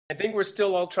I think we're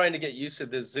still all trying to get used to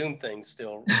this Zoom thing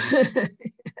still.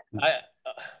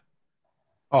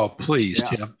 Oh, please, yeah.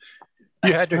 Tim.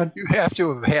 You have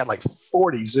to have had like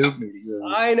 40 Zoom meetings.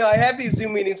 I know I have these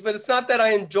Zoom meetings, but it's not that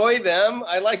I enjoy them.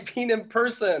 I like being in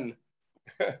person.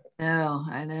 No,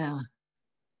 I know.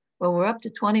 Well, we're up to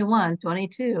 21,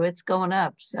 22. It's going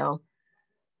up. So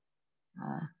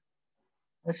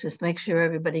let's just make sure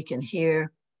everybody can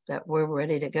hear that we're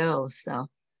ready to go. So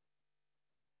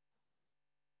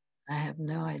I have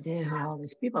no idea who all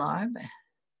these people are, but it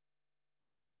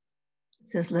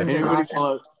says Linda.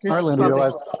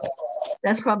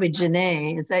 That's probably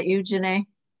Janae. Is that you, Janae?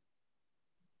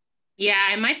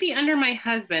 Yeah, it might be under my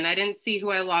husband. I didn't see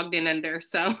who I logged in under,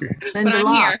 so Linda but I'm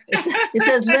Locke. here. It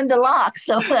says Linda Locke.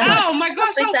 So oh my gosh,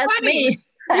 I think that's funny. Me.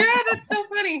 Yeah, that's so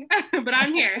funny. But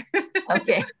I'm here.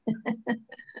 Okay.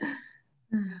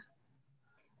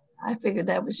 I figured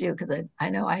that was you because I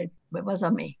know it was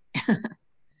on me.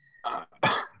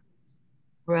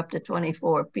 We're up to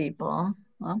 24 people.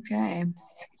 Okay.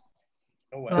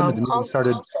 Oh, wow. Well,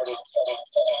 started.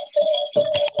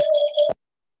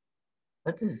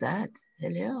 What is that?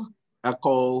 Hello.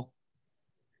 Echo.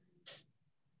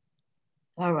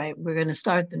 All right, we're going to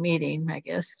start the meeting, I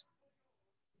guess.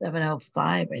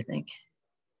 7:05, I think.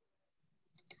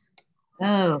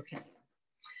 Okay.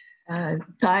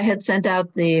 Ty had sent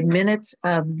out the minutes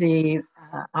of the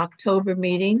October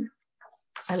meeting.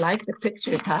 I like the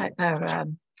picture, Ty.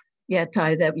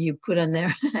 Ty, that you put on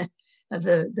there of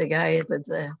the guy with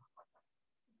the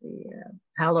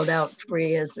hollowed out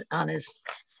tree is on his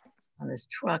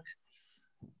truck.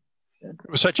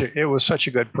 It was such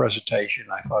a good presentation.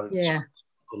 I thought it was a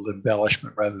little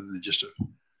embellishment rather than just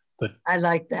I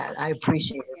like that. I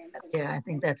appreciate it. Yeah, I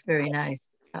think that's very nice.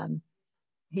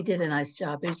 He did a nice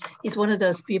job. He's one of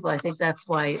those people. I think that's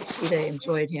why Sita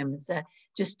enjoyed him. Is that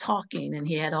just talking, and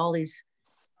he had all these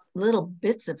little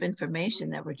bits of information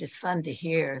that were just fun to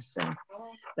hear. So,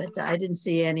 but I didn't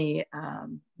see any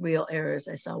real errors.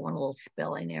 I saw one little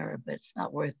spelling error, but it's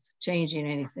not worth changing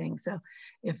anything. So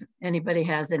if anybody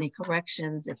has any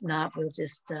corrections, if not, we'll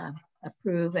just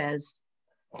approve as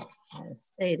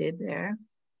stated there.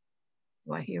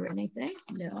 Do I hear anything?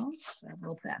 No, so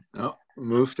we'll pass. No,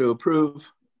 move to approve.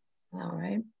 All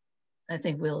right. I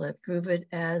think we'll approve it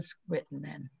as written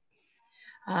then.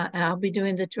 I'll be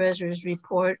doing the treasurer's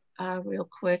report real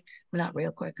quick. Not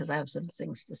real quick because I have some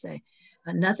things to say.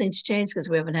 Nothing's changed because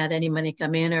we haven't had any money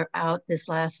come in or out this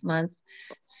last month.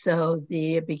 So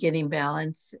the beginning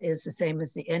balance is the same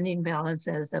as the ending balance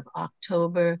as of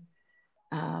October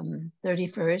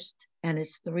 31st, and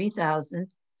it's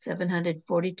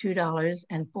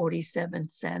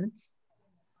 $3,742.47.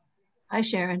 Hi,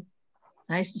 Sharon.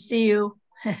 Nice to see you.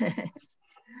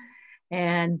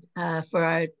 And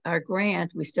for our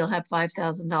grant, we still have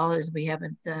 $5,000. We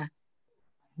haven't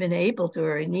been able to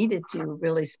or needed to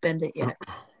really spend it yet.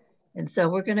 And so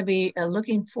we're going to be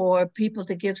looking for people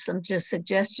to give some just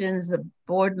suggestions. The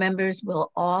board members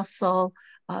will also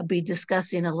be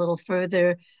discussing a little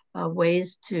further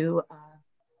ways to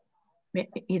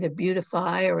either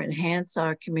beautify or enhance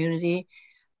our community.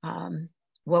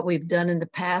 What we've done in the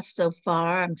past so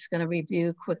far, I'm just going to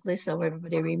review quickly so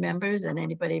everybody remembers, and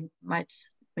anybody might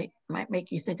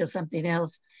make you think of something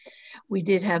else. We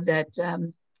did have that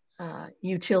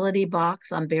utility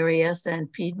box on Berryessa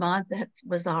and Piedmont. That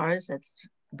was ours. That's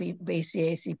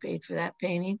BCAC paid for that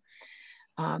painting.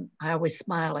 I always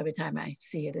smile every time I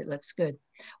see it. It looks good.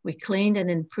 We cleaned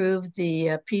and improved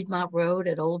the Piedmont Road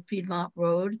at Old Piedmont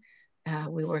Road.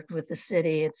 We worked with the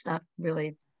city. It's not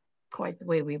really quite the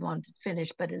way we wanted to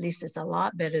finish, but at least it's a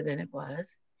lot better than it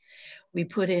was. We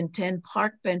put in 10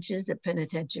 park benches at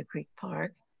Penitentiary Creek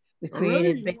Park. We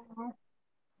created,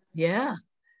 yeah.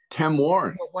 10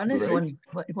 more. Well,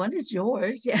 one is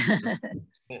yours, yeah.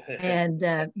 And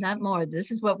not more.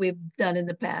 This is what we've done in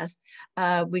the past.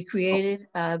 We created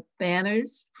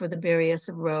banners for the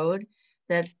Berryessa Road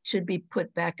that should be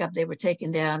put back up. They were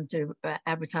taken down to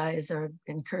advertise or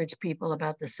encourage people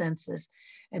about the census,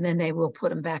 and then they will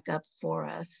put them back up for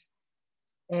us.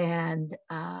 And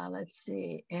let's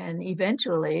see, and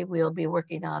eventually we'll be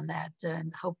working on that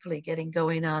and hopefully getting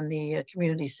going on the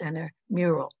community center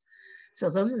mural. So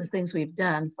those are the things we've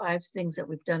done, 5 things that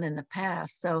we've done in the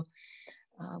past. So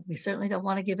we certainly don't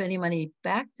want to give any money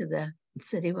back to the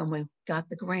city when we got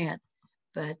the grant.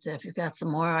 But if you've got some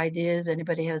more ideas,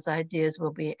 anybody has ideas,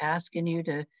 we'll be asking you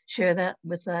to share that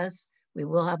with us. We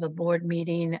will have a board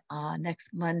meeting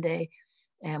next Monday,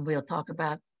 and we'll talk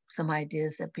about some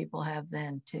ideas that people have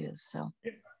then too. So,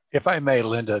 if I may,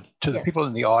 Linda, to the people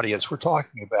in the audience, we're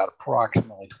talking about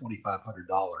approximately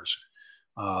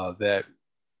 $2,500 that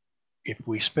if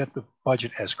we spent the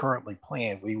budget as currently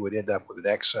planned, we would end up with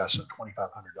an excess of $2,500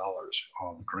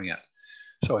 on the grant.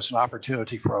 So it's an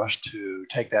opportunity for us to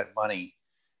take that money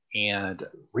and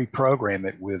reprogram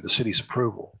it with the city's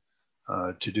approval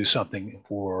to do something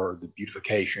for the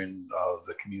beautification of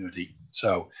the community.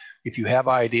 So if you have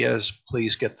ideas,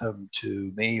 please get them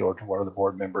to me or to one of the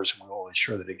board members, and we will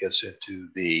ensure that it gets into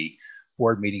the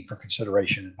board meeting for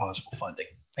consideration and possible funding.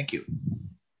 Thank you.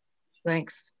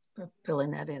 Thanks for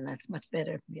filling that in. That's much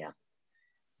better. Yeah.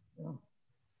 So,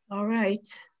 all right.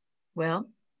 Well,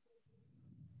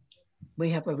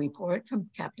 we have a report from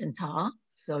Captain Ta.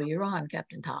 So you're on,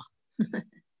 Captain Ta.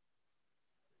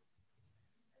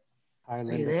 Hi,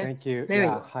 Linda. Thank you. There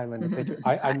yeah. You Hi, Linda. Thank you.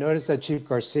 I noticed that Chief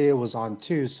Garcia was on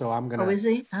too, so I'm gonna. Oh, is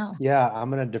he? Oh. Yeah, I'm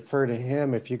gonna defer to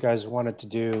him if you guys wanted to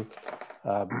do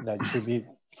that tribute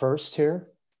first here.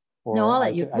 Or no, I'll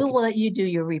let you. We'll let you do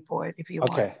your report if you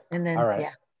want. Okay. And then, all right.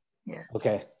 Yeah.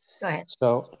 Okay. Go ahead.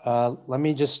 So let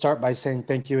me just start by saying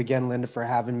thank you again, Linda, for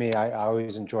having me. I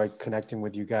always enjoy connecting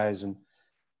with you guys, and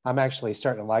I'm actually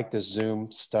starting to like this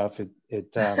Zoom stuff. I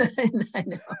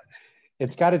know.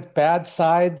 It's got its bad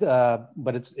side,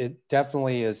 but it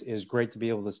definitely is great to be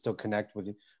able to still connect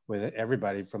with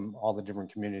everybody from all the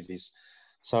different communities.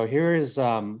 So here is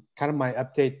kind of my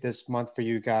update this month for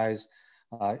you guys.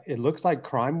 It looks like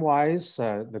crime-wise,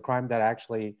 the crime that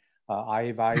actually I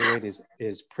evaluate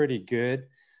is pretty good.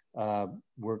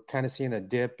 We're kind of seeing a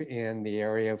dip in the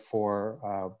area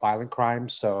for violent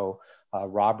crimes. So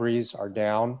robberies are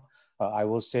down. I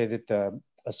will say that the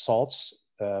assaults,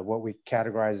 what we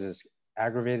categorize as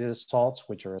aggravated assaults,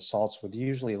 which are assaults with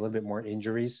usually a little bit more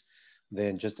injuries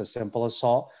than just a simple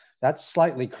assault, that's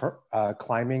slightly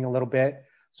climbing a little bit.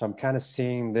 So I'm kind of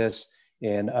seeing this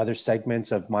in other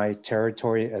segments of my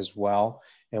territory as well.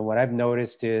 And what I've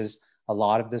noticed is a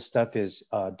lot of this stuff is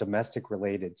domestic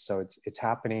related. So it's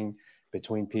happening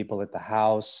between people at the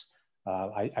house.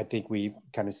 I think we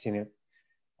kind of seen it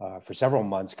for several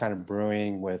months kind of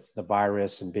brewing with the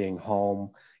virus and being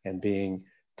home and being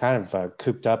kind of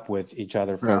cooped up with each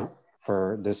other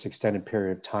for this extended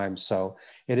period of time. So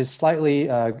it is slightly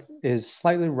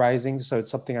rising. So it's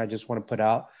something I just want to put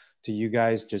out to you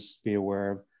guys, just be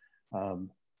aware of.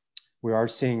 We are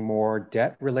seeing more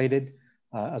debt related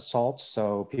assaults.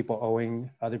 So people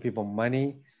owing other people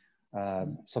money.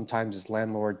 Sometimes it's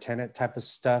landlord tenant type of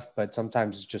stuff, but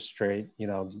sometimes it's just straight,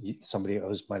 somebody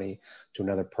owes money to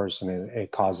another person and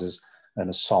it causes an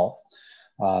assault.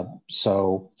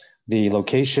 So the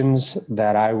locations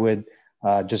that I would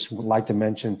just like to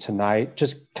mention tonight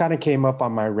just kind of came up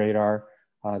on my radar.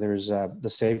 There's the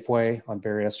Safeway on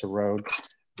Berryessa Road.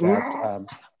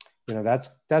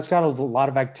 That's got a lot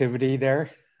of activity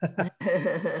there,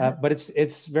 but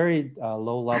it's very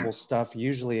low level stuff.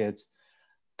 Usually it's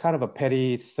kind of a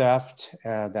petty theft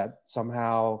that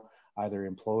somehow either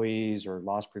employees or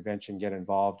loss prevention get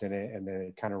involved in it, and then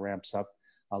it kind of ramps up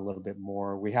a little bit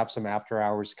more. We have some after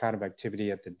hours kind of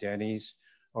activity at the Denny's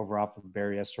over off of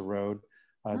Berryessa Road.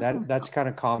 That's kind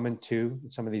of common too.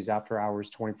 Some of these after hours,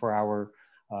 24-hour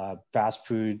fast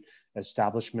food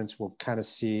establishments will kind of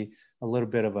see a little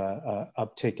bit of a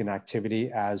uptick in activity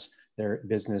as their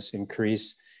business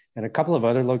increase. And a couple of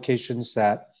other locations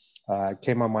that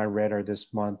came on my radar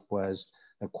this month was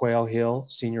the Quail Hill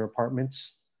Senior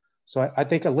Apartments. So I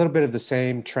think a little bit of the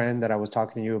same trend that I was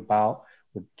talking to you about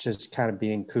with just kind of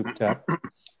being cooped up.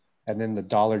 And then the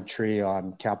Dollar Tree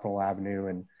on Capitol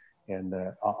Avenue and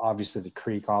obviously the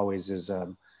Creek always is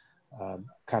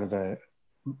kind of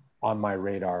on my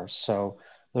radar. So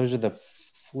those are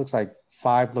looks like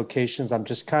 5 locations I'm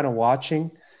just kind of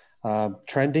watching.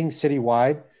 Trending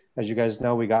citywide. As you guys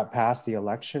know, we got past the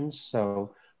elections.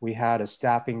 So we had a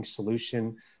staffing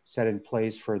solution set in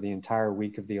place for the entire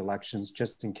week of the elections,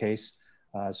 just in case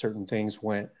certain things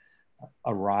went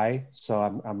awry. So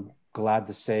I'm glad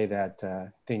to say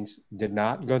that things did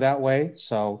not go that way.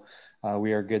 So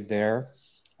we are good there.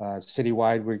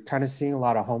 Citywide, we're kind of seeing a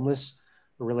lot of homeless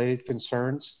related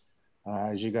concerns.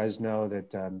 As you guys know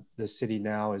that the city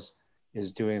now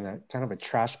is doing a kind of a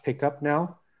trash pickup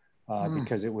now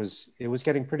because it was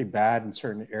getting pretty bad in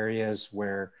certain areas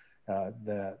where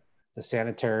the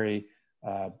sanitary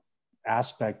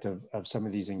aspect of some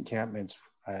of these encampments,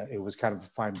 it was kind of a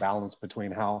fine balance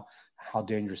between how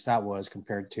dangerous that was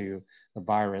compared to the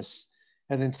virus.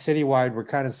 And then citywide, we're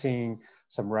kind of seeing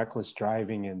some reckless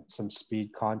driving and some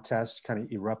speed contests kind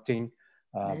of erupting.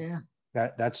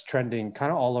 That's trending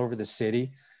kind of all over the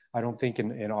city. I don't think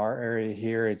in our area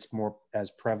here, it's more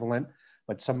as prevalent,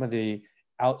 but some of the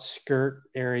outskirt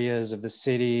areas of the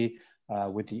city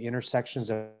with the intersections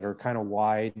that are kind of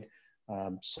wide.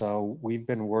 So we've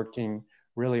been working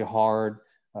really hard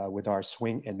with our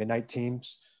swing and midnight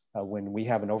teams. When we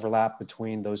have an overlap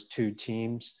between those two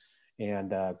teams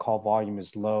and call volume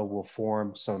is low, we'll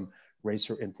form some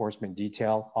racer enforcement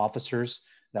detail officers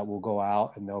that will go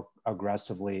out and they'll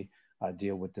aggressively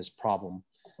deal with this problem.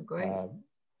 Great.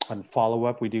 On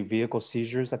follow-up, we do vehicle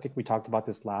seizures. I think we talked about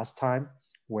this last time,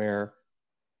 where,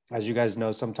 as you guys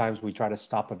know, sometimes we try to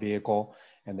stop a vehicle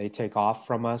and they take off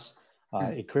from us.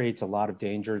 It creates a lot of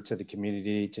danger to the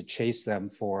community to chase them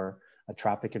for a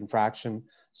traffic infraction.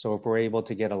 So if we're able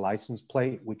to get a license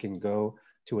plate, we can go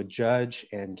to a judge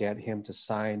and get him to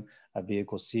sign a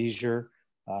vehicle seizure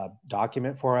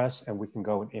document for us, and we can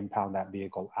go and impound that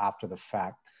vehicle after the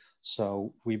fact.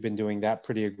 So we've been doing that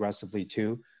pretty aggressively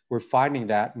too. We're finding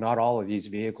that not all of these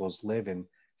vehicles live in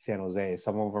San Jose.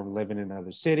 Some of them are living in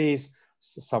other cities.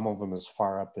 Some of them as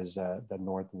far up as the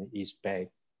North and the East Bay.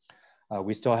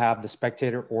 We still have the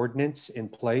spectator ordinance in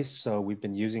place. So we've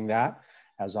been using that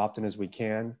as often as we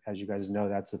can. As you guys know,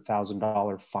 that's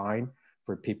 $1,000 fine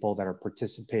for people that are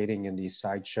participating in these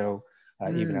sideshow,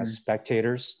 even as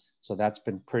spectators. So that's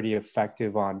been pretty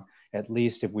effective on, at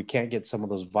least if we can't get some of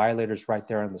those violators right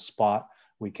there on the spot,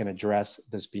 we can address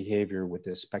this behavior with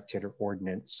this spectator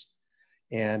ordinance.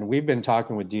 And we've been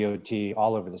talking with DOT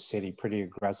all over the city pretty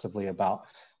aggressively about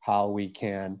how we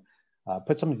can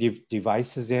put some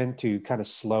devices in to kind of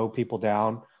slow people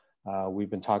down.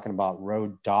 We've been talking about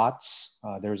road dots.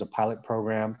 There's a pilot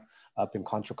program up in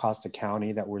Contra Costa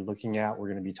County that we're looking at. We're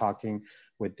going to be talking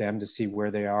with them to see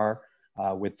where they are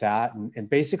with that. And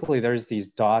basically there's these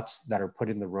dots that are put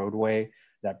in the roadway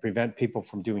that prevent people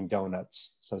from doing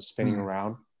donuts, so spinning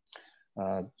around.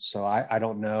 So I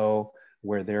don't know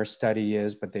where their study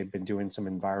is, but they've been doing some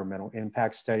environmental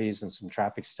impact studies and some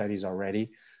traffic studies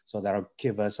already. So that'll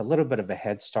give us a little bit of a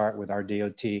head start with our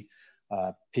DOT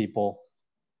people.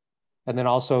 And then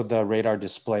also the radar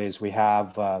displays. We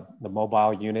have the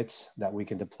mobile units that we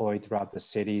can deploy throughout the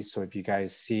city. So if you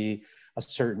guys see a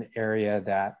certain area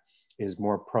that is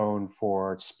more prone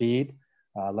for speed,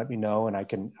 let me know and I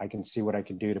can see what I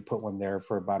can do to put one there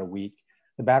for about a week.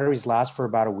 The batteries last for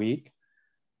about a week.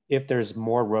 If there's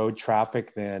more road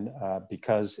traffic, then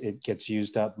because it gets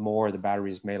used up more, the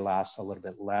batteries may last a little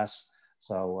bit less.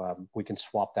 So we can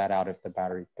swap that out if the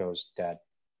battery goes dead.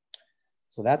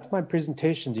 So that's my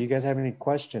presentation. Do you guys have any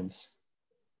questions?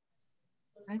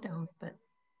 I don't, but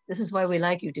this is why we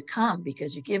like you to come,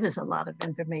 because you give us a lot of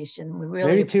information. We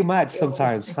really Maybe too much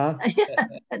sometimes, huh?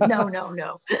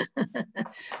 No.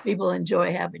 People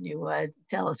enjoy having you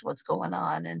tell us what's going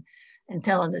on and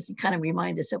telling us, you kind of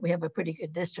remind us that we have a pretty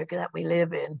good district that we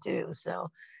live in too. So,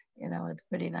 you know, it's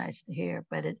pretty nice to hear,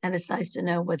 and it's nice to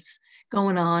know what's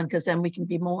going on, because then we can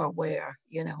be more aware,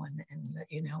 you know, and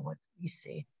let you know what we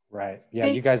see. Right. Yeah,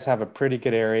 you guys have a pretty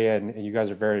good area and you guys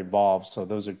are very involved. So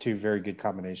those are two very good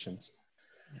combinations.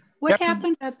 What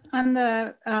happened on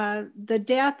the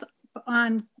death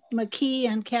on McKee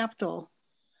and Capitol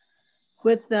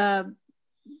with the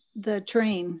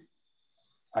train?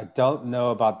 I don't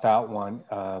know about that one.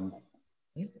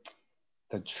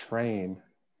 The train.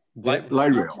 Light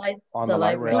rail. On the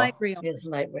light rail. Light rail. Yes,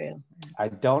 light rail. I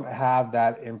don't have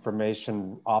that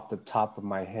information off the top of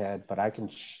my head, but I can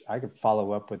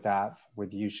follow up with that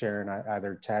with you, Sharon,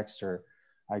 either text or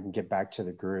I can get back to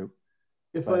the group.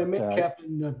 If I may,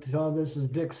 Captain, this is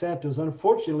Dick Santos.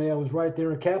 Unfortunately, I was right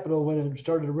there in Capitol when it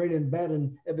started raining bad,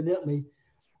 and evidently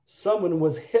someone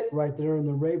was hit right there in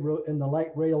the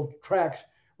light rail tracks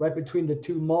right between the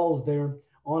two malls there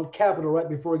on Capitol right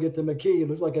before we get to McKee. It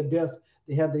looks like a death.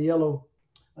 They had the yellow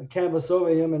canvas over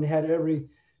him and had every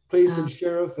police and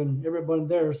sheriff and everyone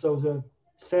there. So it was a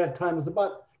sad time. It was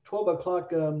about 12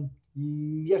 o'clock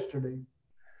yesterday.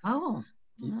 Oh.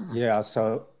 Yeah,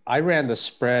 so I ran the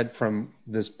spread from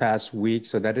this past week,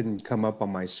 so that didn't come up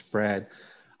on my spread.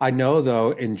 I know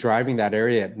though, in driving that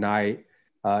area at night,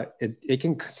 it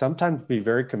can sometimes be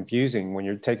very confusing when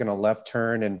you're taking a left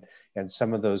turn and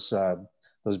some of those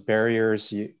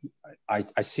barriers.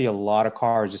 I see a lot of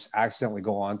cars just accidentally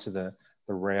go onto the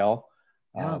rail.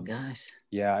 Oh gosh.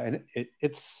 Yeah, and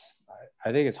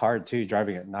I think it's hard too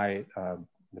driving at night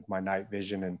with my night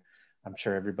vision, and I'm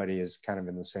sure everybody is kind of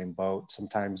in the same boat.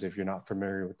 Sometimes if you're not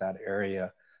familiar with that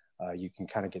area, you can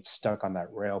kind of get stuck on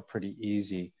that rail pretty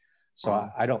easy.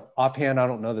 So I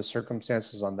don't know the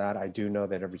circumstances on that. I do know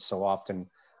that every so often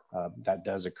that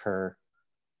does occur.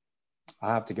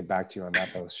 I'll have to get back to you on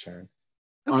that though, Sharon.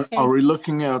 Okay. Are we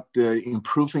looking at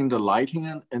improving the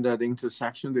lighting in that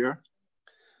intersection there?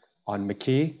 On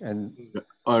McKee and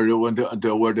or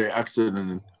where the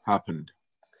accident happened?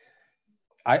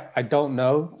 I don't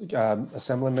know,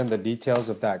 Assemblyman, the details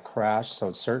of that crash.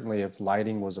 So certainly if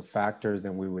lighting was a factor,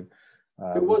 then we would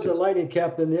It was a lighting,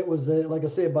 Captain. It was, like I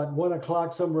say, about 1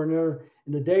 o'clock, somewhere in there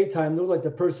in the daytime. It looked like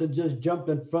the person just jumped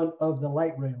in front of the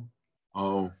light rail.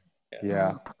 Oh,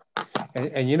 Yeah.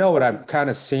 And you know what I'm kind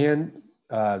of seeing?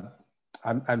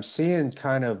 I'm seeing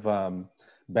kind of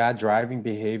bad driving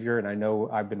behavior. And I know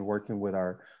I've been working with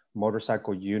our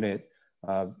motorcycle unit.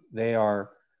 They're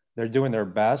doing their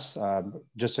best.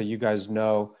 Just so you guys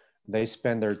know, they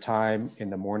spend their time in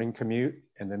the morning commute,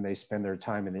 and then they spend their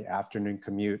time in the afternoon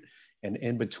commute. And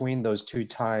in between those two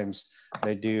times,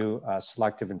 they do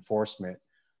selective enforcement.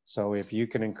 So if you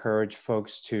can encourage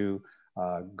folks to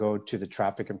go to the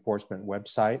traffic enforcement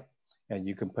website, and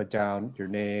you can put down your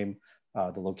name,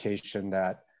 the location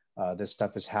that this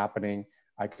stuff is happening,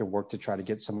 I could work to try to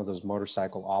get some of those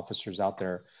motorcycle officers out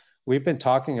there. We've been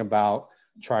talking about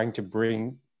trying to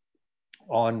bring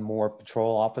on more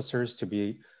patrol officers to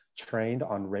be trained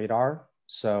on radar.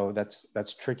 So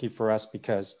that's tricky for us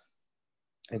because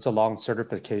it's a long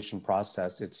certification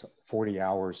process. It's 40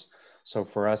 hours. So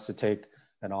for us to take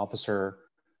an officer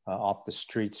off the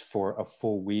streets for a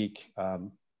full week,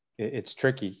 it's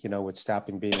tricky, you know, with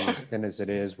staffing being as thin as it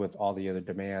is with all the other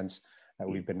demands that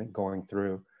we've been going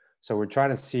through. So we're trying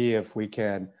to see if we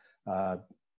can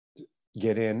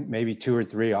get in maybe 2 or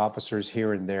 3 officers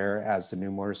here and there as the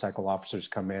new motorcycle officers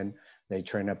come in. They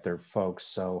train up their folks.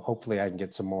 So hopefully I can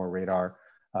get some more radar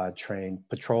trained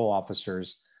patrol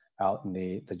officers out in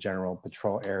the general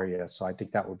patrol area. So I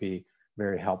think that would be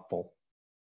very helpful.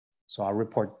 So I'll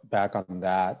report back on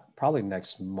that probably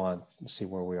next month and see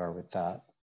where we are with that.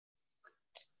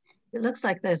 It looks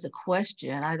like there's a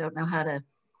question. I don't know how to,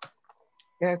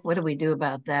 Eric, what do we do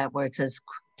about that where it says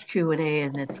Q&A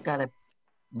and it's got a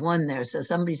 1 there? So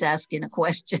somebody's asking a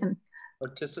question.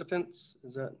 Participants,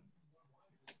 is that?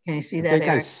 Can you see that, I think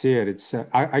Eric? I see it. It's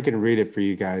I can read it for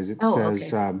you guys. It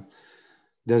says, okay.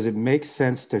 Does it make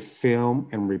sense to film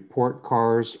and report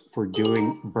cars for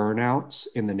doing burnouts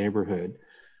in the neighborhood?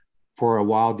 For a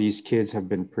while, these kids have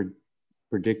been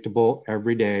predictable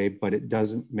every day, but it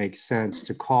doesn't make sense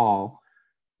to call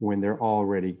when they're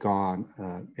already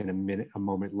gone in a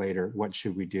moment later. What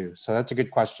should we do? So that's a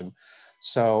good question.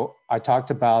 So I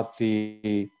talked about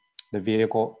the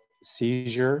vehicle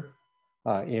seizure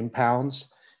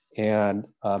impounds, and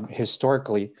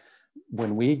historically,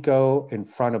 when we go in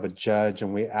front of a judge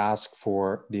and we ask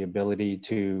for the ability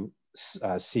to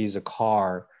seize a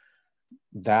car,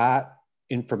 that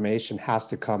information has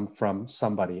to come from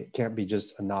somebody. It can't be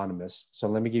just anonymous. So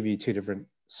let me give you 2 different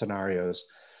scenarios.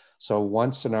 So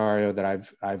one scenario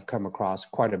that I've come across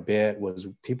quite a bit was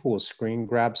people will screen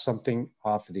grab something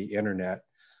off of the internet.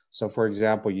 So for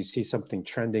example, you see something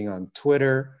trending on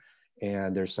Twitter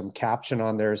and there's some caption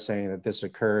on there saying that this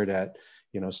occurred at,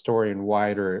 you know, Story and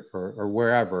White or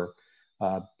wherever,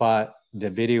 but the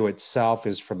video itself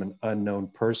is from an unknown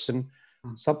person.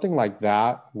 Something like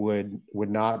that would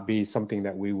not be something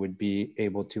that we would be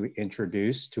able to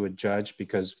introduce to a judge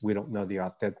because we don't know the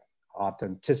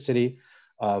authenticity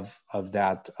of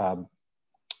that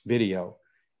video.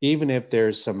 Even if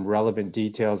there's some relevant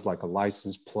details like a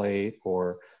license plate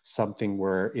or something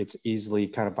where it's easily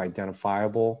kind of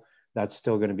identifiable, that's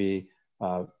still going to be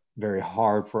very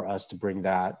hard for us to bring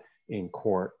that in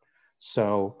court.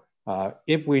 So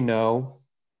if we know,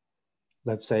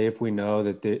 let's say if we know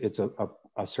that it's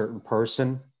a certain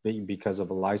person because of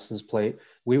a license plate,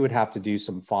 we would have to do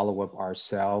some follow-up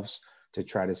ourselves to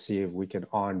try to see if we can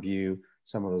on-view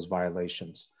some of those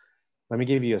violations. Let me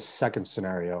give you a second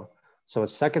scenario. So a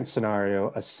second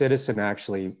scenario, a citizen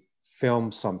actually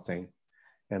filmed something.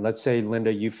 And let's say,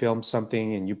 Linda, you filmed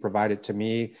something and you provide it to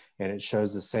me and it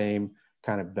shows the same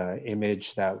kind of the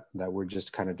image that we're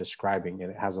just kind of describing.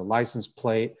 And it has a license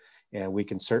plate, and we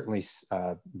can certainly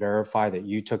verify that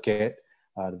you took it,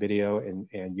 the video,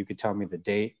 and you could tell me the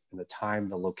date and the time,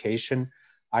 the location.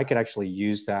 I could actually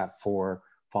use that for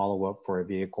follow-up for a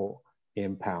vehicle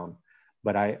impound.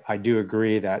 But I do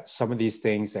agree that some of these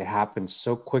things, they happen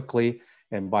so quickly,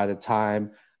 and by the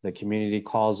time the community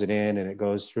calls it in and it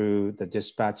goes through the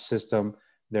dispatch system,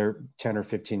 they're 10 or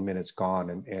 15 minutes gone,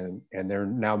 and they're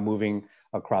now moving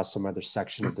across some other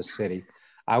section of the city.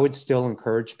 I would still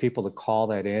encourage people to call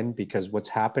that in, because what's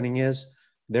happening is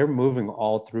they're moving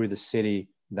all through the city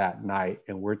that night,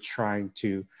 and we're trying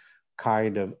to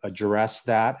kind of address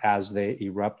that as they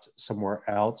erupt somewhere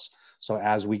else. So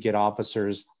as we get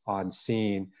officers on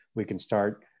scene, we can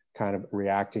start kind of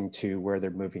reacting to where they're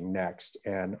moving next.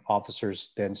 And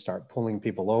officers then start pulling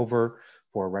people over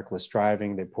for reckless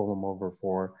driving. They pull them over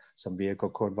for some vehicle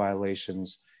code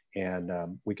violations. And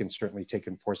we can certainly take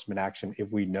enforcement action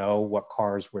if we know what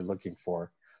cars we're looking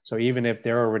for. So even if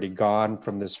they're already gone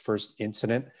from this first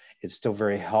incident, it's still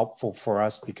very helpful for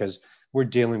us because we're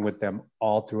dealing with them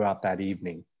all throughout that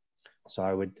evening. So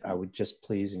I would just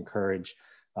please encourage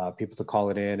people to call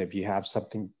it in. If you have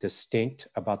something distinct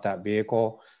about that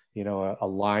vehicle, you know, a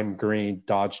lime green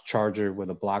Dodge Charger with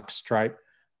a black stripe,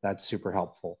 that's super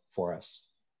helpful for us.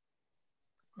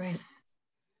 Great.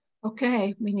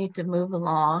 Okay, we need to move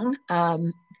along.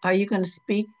 Are you going to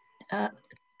speak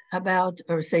about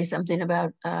or say something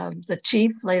about the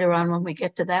chief later on when we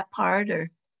get to that part, or?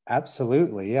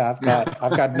 Absolutely, yeah.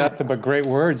 I've got nothing but great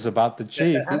words about the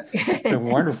chief. It's been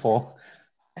wonderful.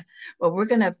 Well, we're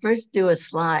going to first do a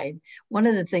slide. One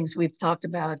of the things we've talked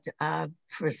about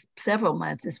for several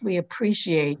months is we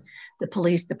appreciate the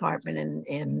police department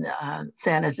in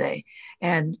San Jose,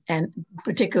 and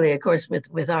particularly, of course,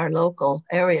 with our local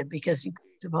area, because you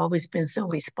have always been so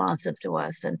responsive to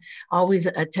us and always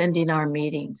attending our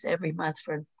meetings every month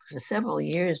for several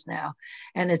years now.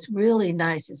 And it's really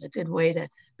nice. It's a good way to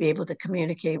be able to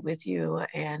communicate with you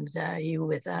and you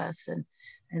with us.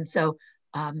 And so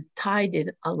Ty did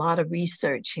a lot of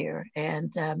research here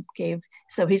and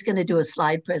so he's going to do a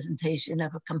slide presentation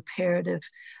of a comparative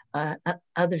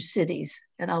other cities.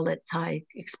 And I'll let Ty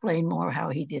explain more how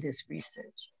he did his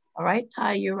research. All right,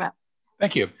 Ty, you're up.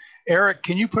 Thank you. Eric,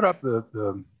 can you put up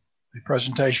the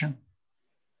presentation?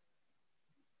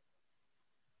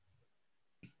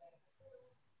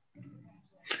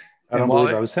 I don't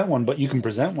believe I was sent one, but you can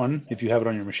present one if you have it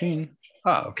on your machine.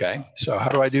 Oh, okay. So how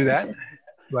do I do that?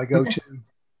 Do I go to,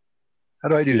 how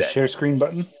do I do that? Share screen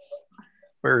button.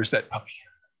 Where is that puppy?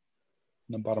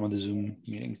 On the bottom of the Zoom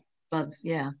meeting.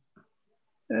 Yeah.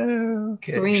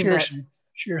 Okay. Green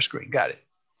share screen. Got it.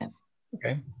 Yeah.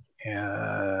 Okay.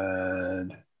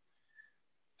 And it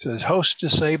says host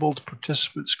disabled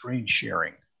participant screen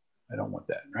sharing. I don't want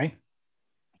that, right?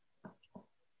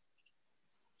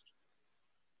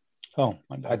 Oh,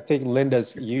 I think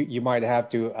Linda's, you might have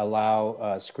to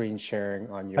allow screen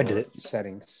sharing on your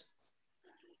settings.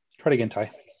 Try it again, Ty.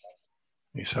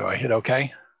 So I hit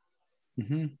OK.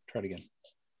 Try it again.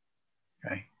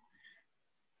 Okay.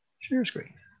 Share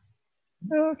screen.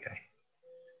 Okay.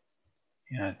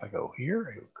 And if I go here,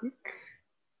 I go click.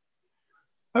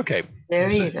 Okay. There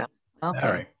you go.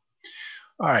 Okay.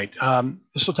 All right.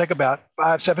 This will take about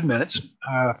 5-7 minutes.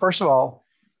 First of all,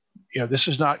 you know, this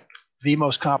is not the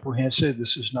most comprehensive.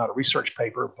 This is not a research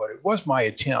paper, but it was my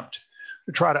attempt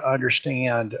to try to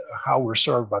understand how we're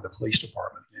served by the police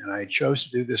department. And I chose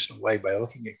to do this in a way by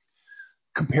looking at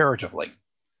comparatively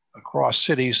across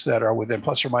cities that are within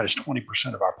plus or minus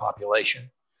 20% of our population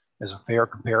as a fair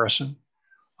comparison.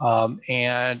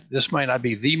 And this might not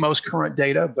be the most current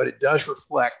data, but it does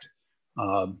reflect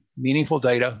meaningful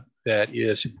data that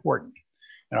is important.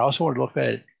 And I also wanted to look at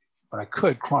it when I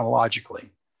could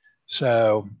chronologically.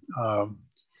 So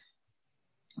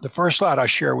the first slide I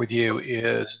share with you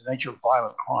is the nature of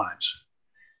violent crimes.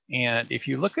 And if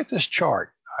you look at this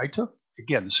chart, I took,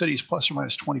 again, the city's plus or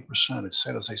minus 20% of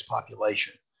San Jose's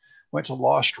population, went to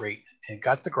Law Street and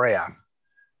got the graph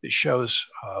that shows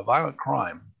violent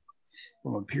crime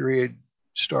from a period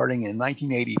starting in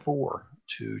 1984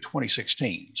 to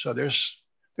 2016. So there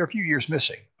are a few years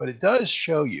missing, but it does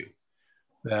show you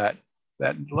that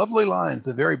that lovely line at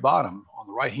the very bottom on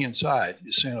the right-hand side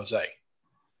is San Jose.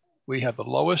 We have the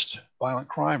lowest violent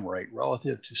crime rate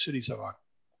relative to cities of our,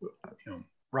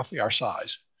 roughly our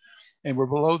size, and we're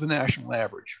below the national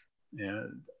average.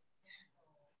 And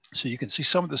so you can see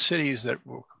some of the cities that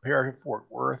will compare to Fort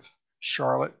Worth,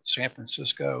 Charlotte, San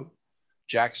Francisco,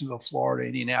 Jacksonville, Florida,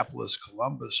 Indianapolis,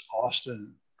 Columbus,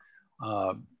 Austin.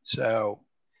 So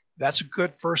that's a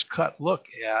good first cut look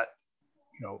at,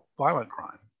 violent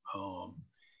crime.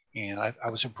 And I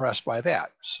was impressed by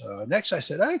that. So next I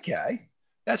said, okay,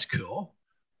 that's cool.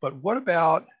 But what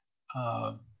about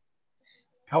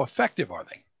how effective are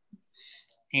they?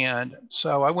 And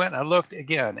so I went and I looked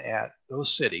again at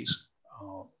those cities.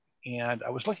 And I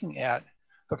was looking at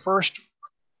the first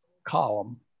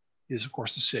column is, of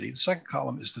course, the city. The second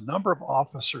column is the number of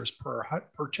officers per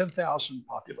 10,000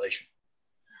 population.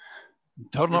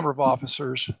 Total number of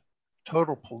officers,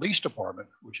 total police department,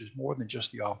 which is more than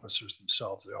just the officers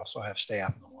themselves. They also have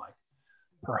staff and the like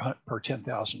per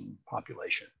 10,000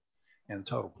 population, and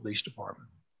total police department.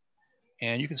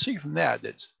 And you can see from that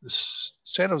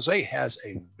San Jose has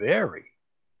a very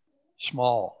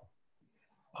small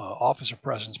officer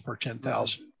presence per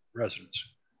 10,000 residents.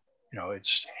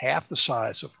 It's half the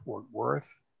size of Fort Worth,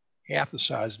 half the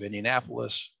size of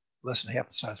Indianapolis, less than half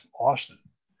the size of Austin,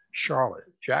 Charlotte,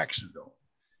 Jacksonville,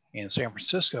 and San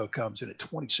Francisco comes in at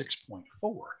 26.4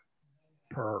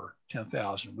 per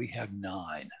 10,000. We have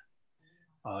 9.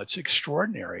 It's an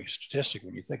extraordinary statistic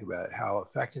when you think about it, how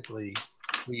effectively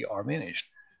we are managed.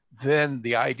 then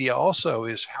the idea also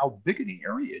is how big an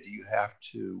area do you have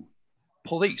to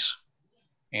police?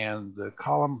 And the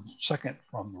column second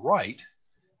from the right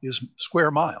is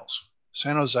square miles.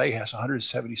 San Jose has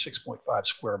 176.5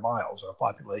 square miles on a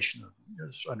population of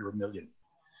just under a million.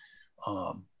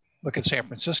 Look at San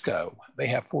Francisco. They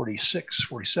have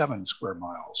 47 square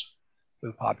miles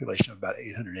with a population of about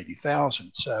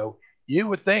 880,000. So you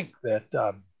would think that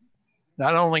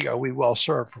not only are we well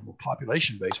served from a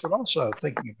population base, but also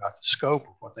thinking about the scope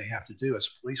of what they have to do as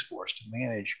a police force to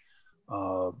manage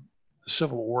the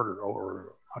civil order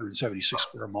over 176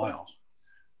 square miles.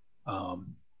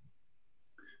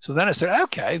 So then I said,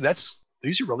 okay,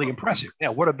 these are really impressive.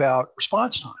 Now, what about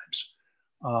response times?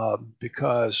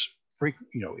 Because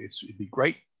it'd be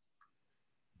great.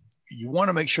 You want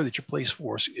to make sure that your police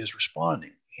force is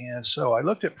responding. And so I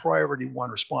looked at priority one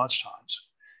response times.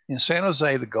 In San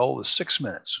Jose, the goal is 6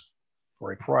 minutes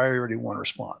for a priority one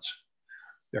response.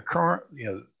 Their current,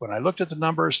 when I looked at the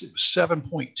numbers, it was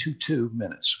 7.22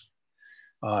 minutes.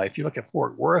 If you look at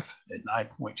Fort Worth at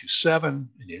 9.27,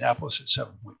 Indianapolis at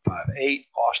 7.58,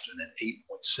 Austin at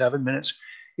 8.7 minutes.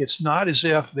 It's not as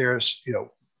if there's,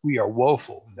 we are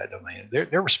woeful in that domain.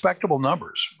 They're respectable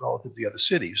numbers relative to the other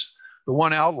cities. The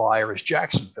one outlier is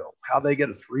Jacksonville. How they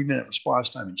get a 3-minute response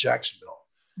time in Jacksonville,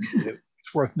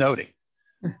 it's worth noting.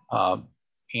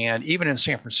 And even in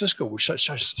San Francisco, which is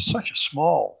such a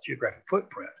small geographic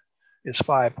footprint, it's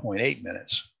 5.8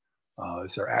 minutes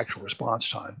is their actual response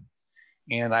time.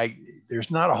 And there's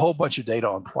not a whole bunch of data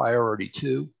on priority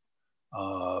two,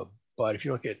 but if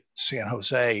you look at San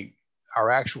Jose, our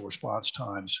actual response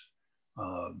times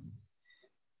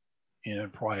in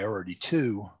priority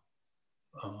two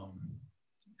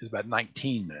is about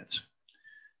 19 minutes.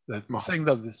 The thing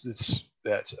though that's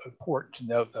important to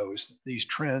note though is that these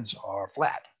trends are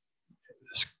flat.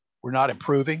 We're not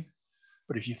improving,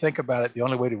 but if you think about it, the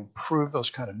only way to improve those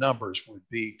kind of numbers would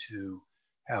be to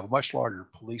have a much larger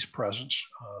police presence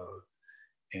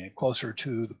and closer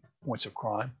to the points of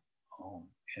crime.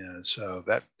 And so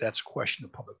that's a question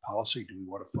of public policy. Do we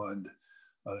want to fund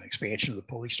an expansion of the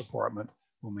police department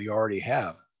when we already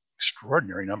have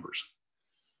extraordinary numbers?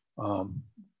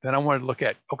 Then I wanted to look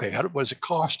at, okay, what does it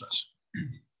cost us?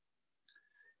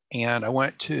 And I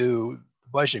went to the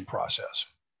budgeting process.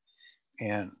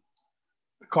 And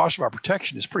the cost of our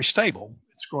protection is pretty stable.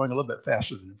 It's growing a little bit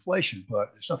faster than inflation,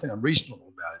 but there's nothing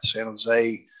unreasonable about it. San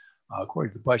Jose,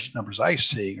 according to the budget numbers I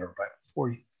see, are about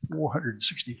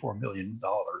 $464 million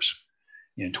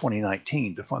in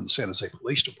 2019 to fund the San Jose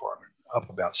Police Department, up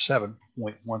about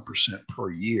 7.1% per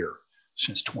year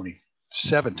since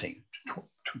 2017 to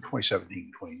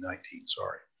 2019,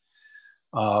 sorry.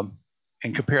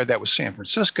 And compare that with San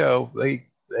Francisco, they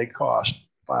cost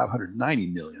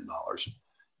 $590 million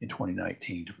in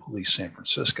 2019 to police San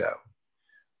Francisco.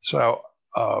 So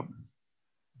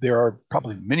there are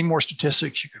probably many more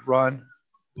statistics you could run,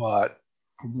 but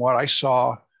from what I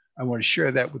saw, I want to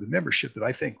share that with the membership that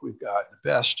I think we've got the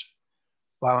best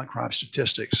violent crime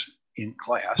statistics in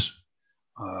class.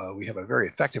 We have a very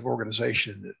effective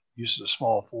organization that uses a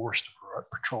small force to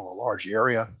patrol a large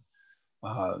area.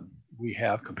 We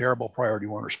have comparable priority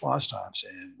one response times,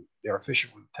 and they're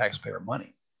efficient with taxpayer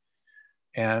money.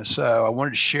 And so I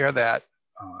wanted to share that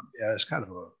as kind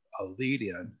of a lead in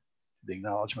to the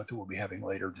acknowledgement that we'll be having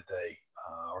later today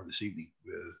or this evening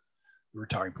with the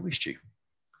retiring police chief.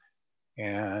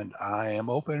 And I am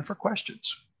open for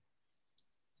questions.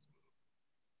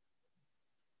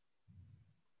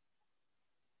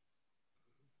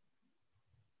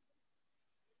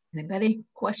 Anybody?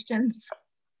 Questions?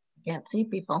 Can't see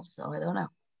people, so I don't know.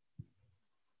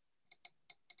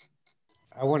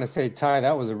 I want to say, Ty,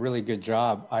 that was a really good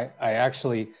job. I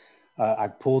actually, I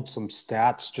pulled some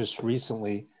stats just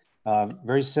recently,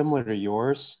 very similar to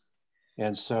yours.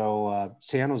 And so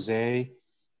San Jose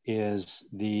is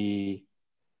the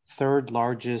third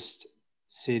largest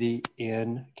city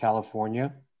in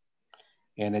California,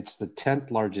 and it's the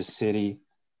 10th largest city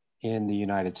in the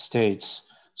United States.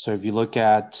 So if you look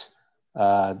at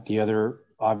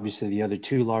obviously the other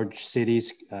two large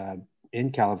cities in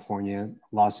California,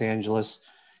 Los Angeles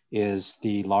is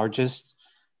the largest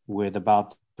with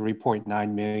about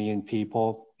 3.9 million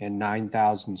people and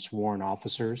 9,000 sworn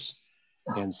officers.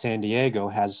 And San Diego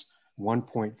has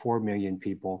 1.4 million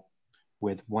people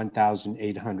with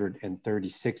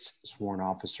 1,836 sworn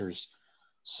officers.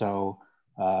 So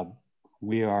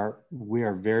we are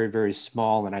very, very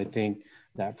small. And I think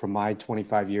that from my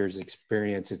 25 years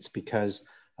experience, it's because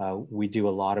we do a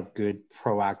lot of good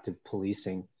proactive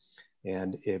policing.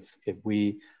 And if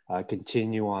we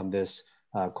continue on this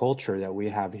culture that we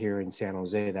have here in San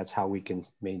Jose, that's how we can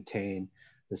maintain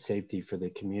the safety for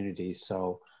the community.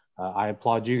 So I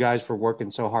applaud you guys for working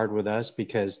so hard with us,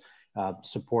 because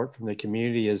support from the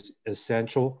community is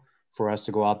essential for us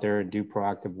to go out there and do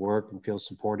proactive work and feel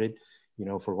supported, you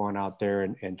know, for going out there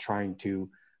and trying to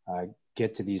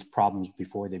get to these problems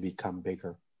before they become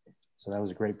bigger. So that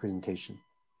was a great presentation.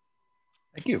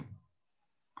 Thank you.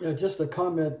 Yeah, just a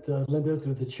comment, Linda,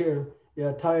 through the chair.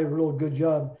 Yeah, Ty, real good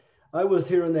job. I was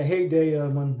here in the heyday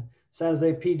when San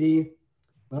Jose PD,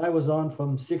 when I was on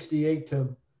from 68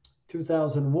 to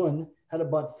 2001, had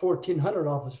about 1,400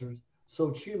 officers.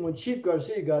 So when Chief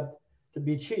Garcia got to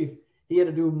be chief, he had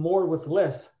to do more with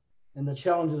less, and the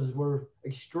challenges were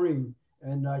extreme.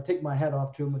 And I take my hat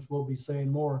off to him, which we'll be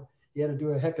saying more. He had to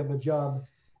do a heck of a job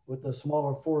with a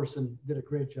smaller force and did a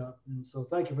great job. And so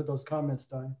thank you for those comments,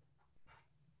 Ty.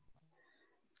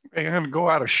 Okay, I'm going to go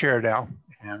out of share now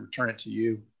and return it to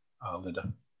you,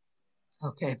 Linda.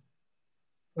 Okay,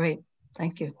 great.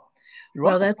 Thank you. You're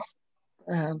well, welcome. that's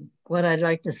what I'd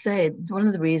like to say. One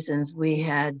of the reasons we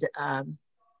had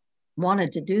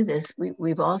wanted to do this,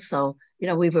 we've also, you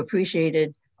know, we've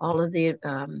appreciated all of the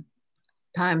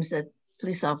times that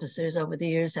police officers over the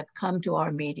years have come to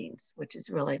our meetings, which is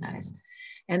really nice.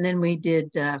 And then we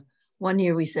did, one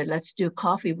year we said, let's do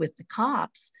coffee with the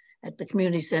cops at the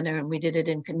community center. And we did it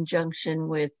in conjunction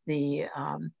with the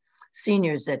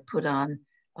seniors that put on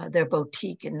their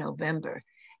boutique in November.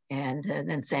 And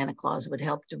then Santa Claus would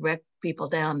help direct people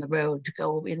down the road to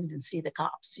go in and see the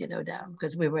cops, you know, down,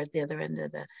 because we were at the other end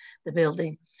of the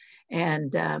building.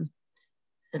 And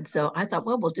so I thought,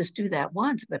 well, we'll just do that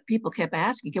once, but people kept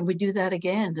asking, can we do that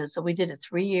again? And so we did it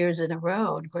 3 years in a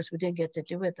row. And of course we didn't get to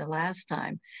do it the last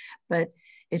time, but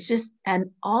it's just,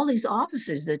 and all these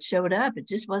officers that showed up, it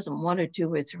just wasn't 1 or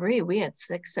 2 or 3. We had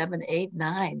 6, 7, 8,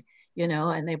 9, you know,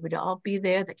 and they would all be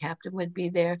there. The captain would be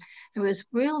there. It was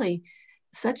really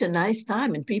such a nice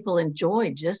time, and people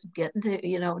enjoyed just getting to,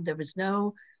 you know, there was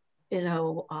no, you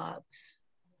know,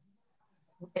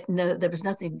 no, there was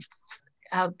nothing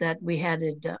out that we had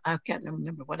it, I can't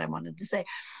remember what I wanted to say.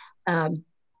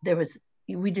 There was,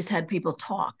 we just had people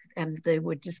talk, and they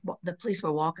would just, the police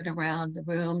were walking around the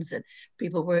rooms, and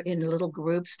people were in little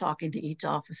groups talking to each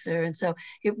officer. And so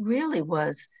it really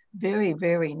was very,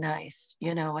 very nice,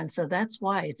 you know, and so that's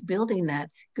why it's building that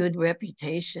good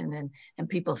reputation, and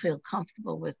people feel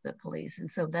comfortable with the police. And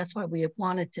so that's why we have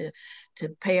wanted to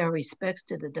pay our respects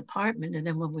to the department. And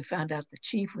then when we found out the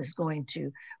chief was going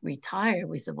to retire,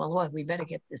 we said, well, Lord, we better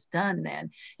get this done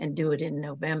then and do it in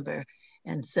November.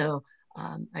 And so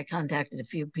I contacted a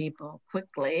few people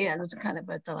quickly, and it was kind of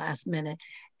at the last minute,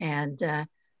 and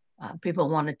people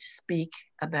wanted to speak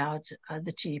about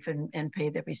the chief and pay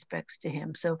their respects to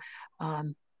him. So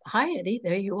hi, Eddie,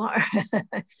 there you are.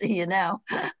 I see you now.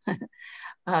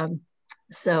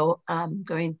 So I'm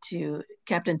going to,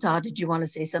 Captain Todd, did you want to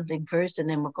say something first, and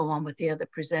then we'll go on with the other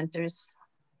presenters?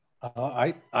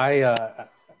 I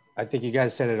think you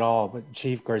guys said it all, but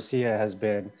Chief Garcia has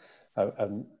been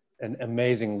an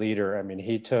amazing leader. I mean,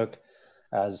 he took,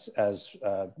 as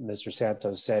Mr.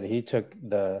 Santos said, he took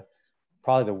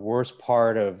probably the worst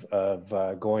part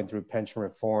of going through pension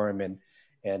reform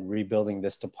and rebuilding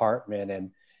this department. And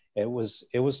it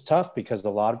was tough because a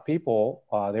lot of people,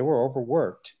 they were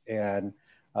overworked, and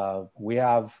we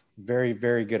have very,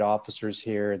 very good officers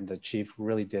here, and the chief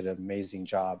really did an amazing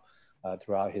job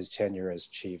throughout his tenure as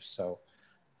chief. So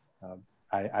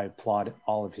I applaud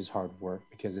all of his hard work,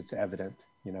 because it's evident,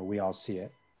 you know, we all see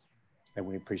it and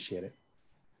we appreciate it.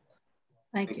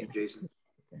 Thank you, Jason.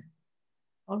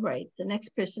 All right, the next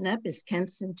person up is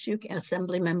Kenson Chuk,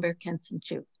 Assembly Member Kenson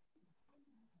Chuk.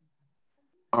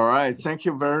 All right, thank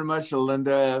you very much,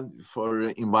 Linda, for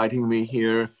inviting me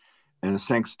here. And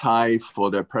thanks, Ty,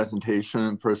 for the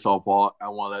presentation. First of all, I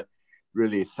want to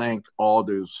really thank all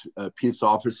those peace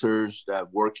officers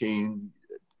that working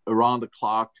around the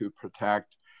clock to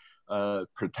protect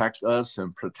us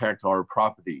and protect our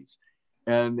properties.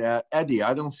 And Eddie,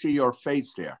 I don't see your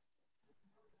face there.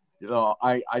 You know,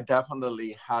 I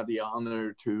definitely had the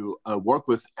honor to work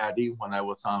with Eddie when I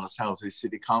was on the San Jose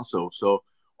City Council. So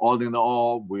all in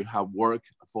all, we have worked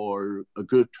for a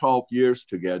good 12 years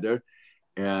together,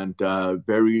 and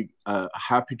very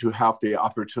happy to have the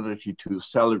opportunity to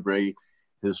celebrate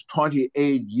his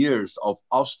 28 years of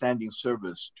outstanding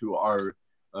service to our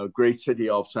great city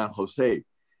of San Jose.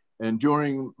 And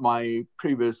during my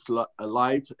previous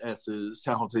life as a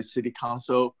San Jose City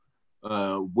Council,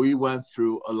 we went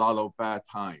through a lot of bad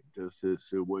times. This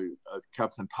is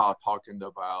Captain Todd talking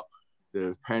about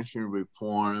the pension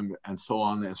reform and so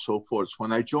on and so forth.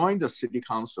 When I joined the City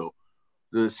Council,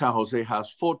 the San Jose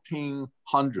has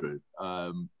 1,400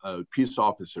 peace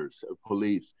officers,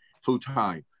 police,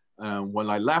 full-time. when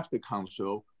I left the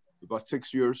council about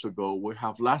 6 years ago, we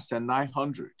have less than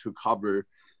 900 to cover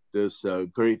this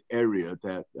great area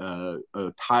that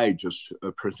Ty just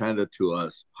presented to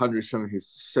us,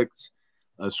 176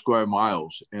 square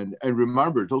miles. And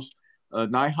remember, those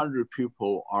 900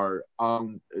 people are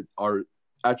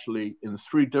actually in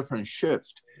 3 different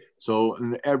shifts. So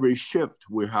in every shift,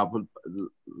 we have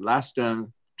less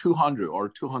than 200 or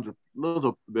 200,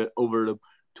 little bit over the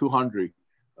 200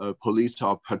 police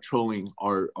are patrolling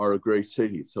our great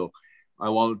city. So I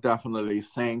want to definitely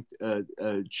thank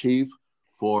Chief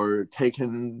for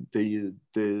taking the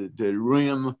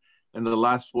rim in the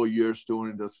last 4 years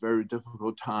during this very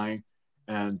difficult time,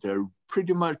 and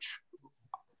pretty much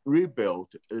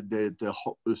rebuilt the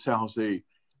San Jose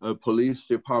Police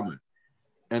Department.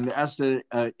 And as an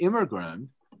immigrant,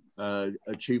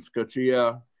 Chief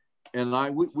Garcia and I,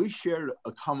 we shared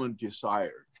a common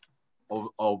desire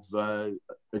of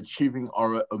achieving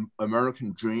our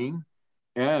American dream,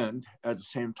 and at the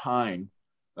same time,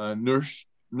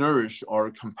 nourish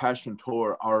our compassion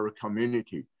toward our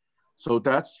community. So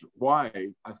that's why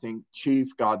I think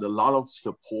Chief got a lot of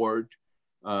support,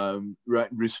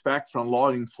 respect from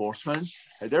law enforcement.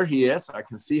 And there he is, I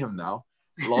can see him now.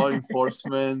 Law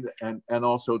enforcement and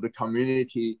also the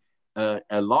community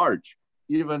at large.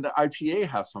 Even the IPA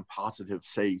has some positive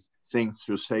things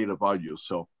to say about you.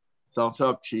 So thumbs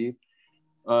up, Chief.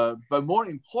 But more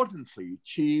importantly,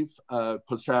 Chief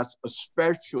possesses a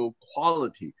special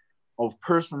quality of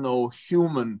personal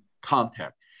human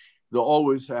contact. They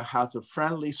always has a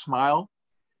friendly smile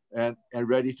and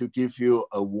ready to give you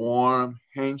a warm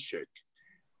handshake.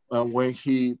 When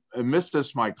he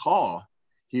misses my call,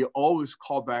 he always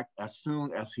call back as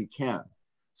soon as he can.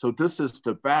 So this is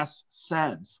the best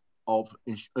sense of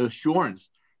assurance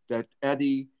that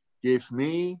Eddie gave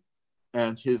me,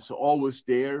 and he's always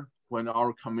there when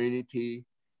our community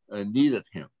needed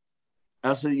him.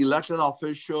 As an elected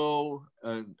official,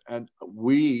 and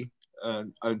we,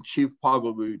 and Chief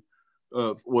probably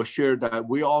will share that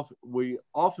we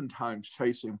oftentimes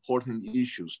face important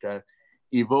issues that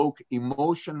evoke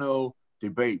emotional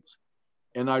debates.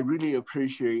 And I really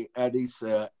appreciate Eddie's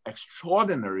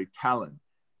extraordinary talent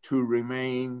to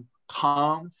remain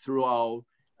calm throughout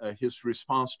his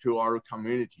response to our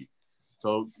community.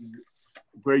 So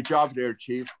great job there,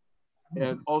 Chief.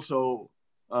 And also,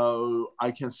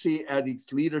 I can see Eddie's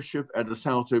leadership at the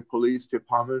San Jose Police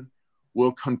Department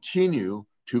will continue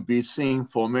to be seen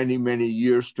for many, many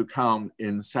years to come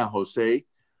in San Jose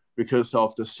because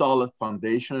of the solid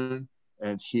foundation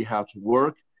and he has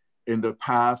worked in the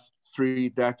past 3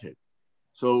 decades.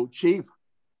 So Chief,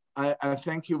 I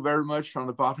thank you very much from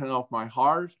the bottom of my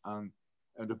heart, and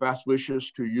the best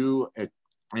wishes to you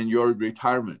and your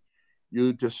retirement.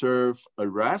 You deserve a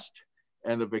rest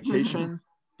and a vacation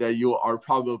that you are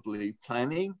probably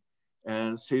planning.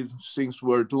 And since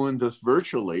we're doing this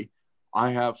virtually,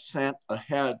 I have sent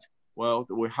ahead, well,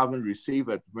 we haven't received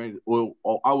it,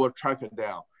 I will track it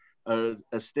down,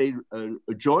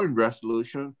 a joint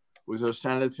resolution with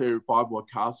Senator Bob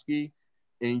Wachowski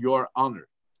in your honor.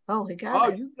 Oh, he got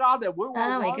it. Oh, you got it. We were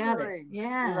wondering. He got it.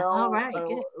 Yeah. You know, all right.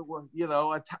 Good. You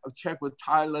know, I checked with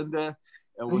Ty, Linda,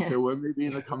 and we said, well, maybe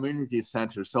in the community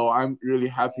center. So I'm really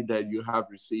happy that you have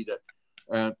received it.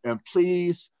 And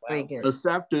please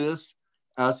accept this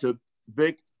as a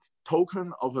big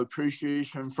token of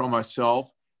appreciation from myself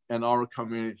and our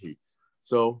community.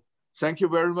 So thank you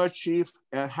very much, Chief,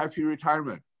 and happy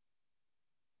retirement.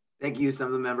 Thank you,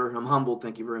 Senator Member. I'm humbled.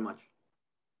 Thank you very much.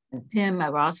 Tim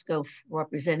Roscoe,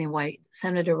 representing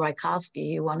Senator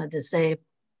Wachowski, you wanted to say?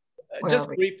 Just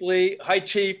briefly, hi,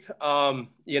 Chief.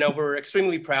 You know, we're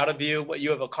extremely proud of you, what you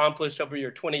have accomplished over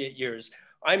your 28 years.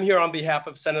 I'm here on behalf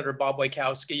of Senator Bob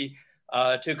Wachowski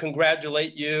to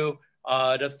congratulate you,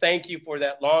 to thank you for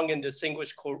that long and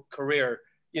distinguished career.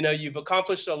 You know, you've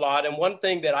accomplished a lot. And one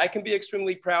thing that I can be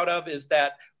extremely proud of is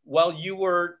that while you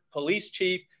were police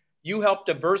chief, you helped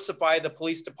diversify the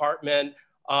police department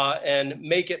and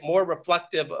make it more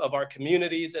reflective of our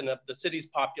communities and of the city's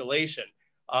population.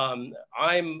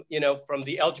 I'm, you know, from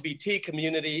the LGBT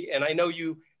community, and I know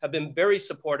you have been very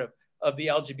supportive of the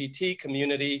LGBT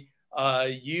community.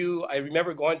 I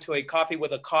remember going to a coffee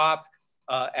with a cop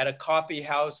at a coffee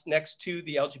house next to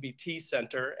the LGBT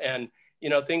center, and you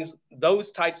know,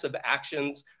 those types of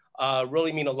actions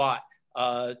really mean a lot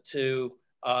to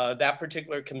that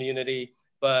particular community.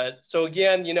 But so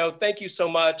again, you know, thank you so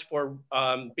much for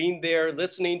being there,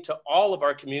 listening to all of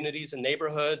our communities and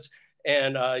neighborhoods,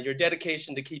 and your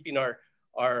dedication to keeping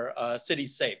our city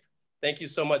safe. Thank you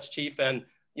so much, Chief. And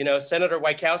you know, Senator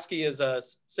Wachowski is a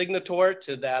signatory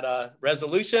to that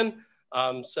resolution.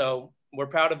 So we're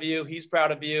proud of you. He's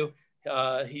proud of you.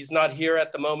 He's not here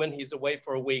at the moment. He's away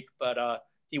for a week, but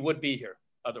he would be here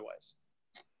otherwise.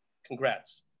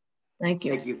 Congrats. Thank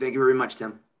you. Thank you. Thank you very much,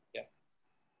 Tim. Yeah.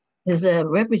 Is a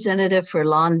representative for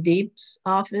Lon Deep's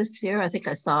office here? I think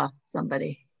I saw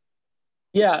somebody.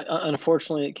 Yeah,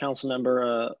 unfortunately, council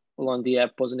member Lon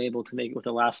Diep wasn't able to make it with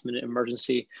a last minute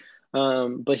emergency.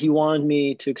 But he wanted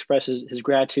me to express his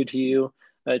gratitude to you,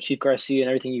 Chief Garcia, and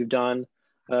everything you've done,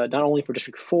 not only for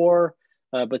District 4,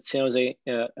 but San Jose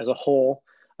as a whole.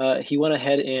 He went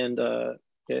ahead and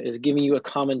is giving you a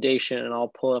commendation, and I'll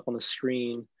pull it up on the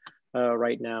screen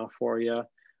right now for you.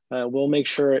 We'll make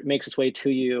sure it makes its way to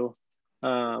you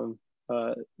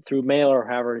through mail or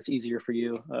however it's easier for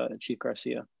you, Chief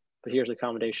Garcia. But here's the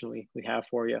commendation we have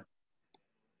for you.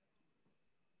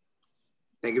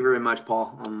 Thank you very much,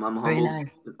 Paul. I'm humbled Nice.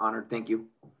 and honored. Thank you.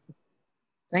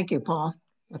 Thank you, Paul.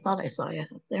 I thought I saw you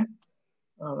up there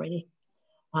already.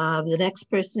 The next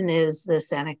person is the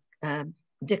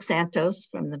Dick Santos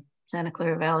from the Santa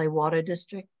Clara Valley Water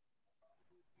District.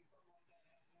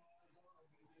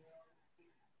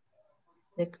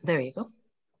 Dick, there you go.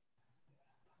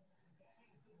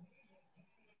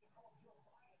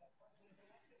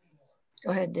 Go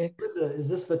ahead, Dick. Is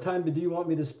this the time do you want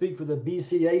me to speak for the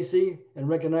BCAC and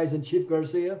recognizing Chief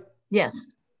Garcia?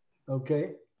 Yes. Okay.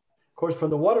 Of course, from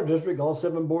the Water District, all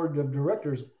 7 board of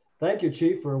directors, thank you,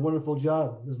 Chief, for a wonderful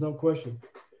job. There's no question.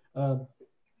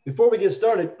 Before we get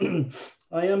started,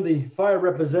 I am the fire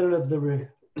representative of the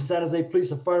San Jose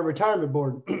Police and Fire Retirement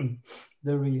Board,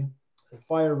 the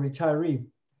fire retiree.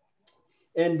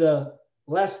 And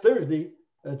last Thursday,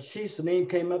 Chief's name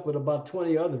came up with about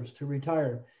 20 others to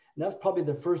retire. And that's probably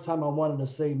the first time I wanted to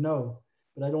say no,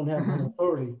 but I don't have that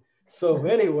authority. So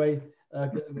anyway, I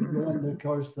wanted to, of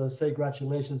course, say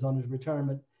congratulations on his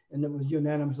retirement. And it was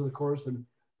unanimous, of course, and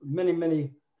many,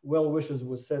 many well wishes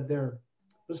was said there.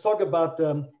 Let's talk about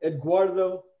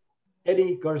Eduardo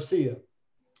Eddie Garcia.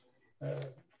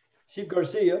 Chief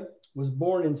Garcia was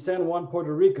born in San Juan,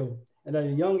 Puerto Rico, and at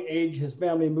a young age, his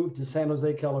family moved to San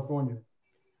Jose, California.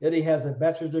 Eddie has a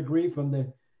bachelor's degree from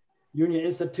the Union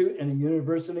Institute and a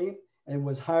university, and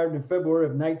was hired in February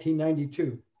of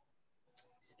 1992.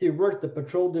 He worked the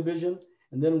patrol division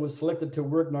and then was selected to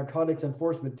work narcotics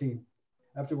enforcement team.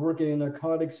 After working in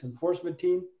narcotics enforcement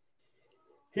team,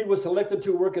 he was selected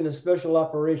to work in a special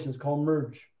operations called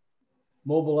MERGE,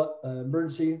 Mobile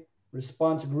Emergency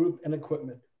Response Group and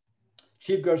Equipment.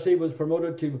 Chief Garcia was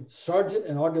promoted to sergeant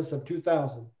in August of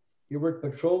 2000. He worked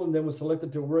patrol and then was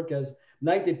selected to work as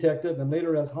night detective and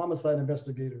later as homicide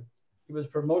investigator. He was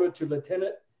promoted to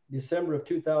lieutenant December of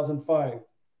 2005.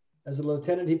 As a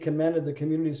lieutenant, he commanded the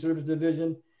Community Service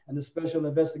Division and the Special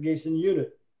Investigation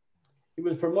Unit. He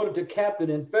was promoted to captain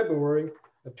in February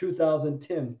of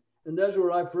 2010. And that's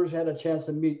where I first had a chance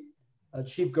to meet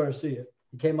Chief Garcia.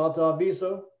 He came out to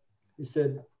Aviso. He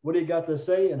said, what do you got to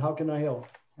say and how can I help?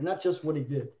 And not just what he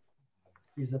did.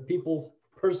 He's a people's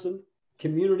person,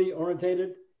 community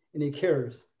orientated, and he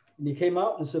cares. And he came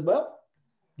out and said, well,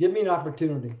 give me an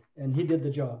opportunity. And he did the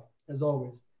job, as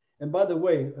always. And by the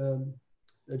way,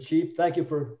 Chief, thank you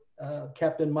for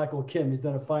Captain Michael Kim. He's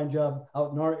done a fine job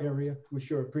out in our area. We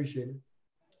sure appreciate it.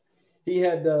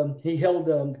 He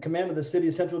held command of the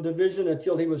city's Central Division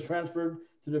until he was transferred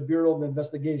to the Bureau of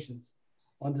Investigations.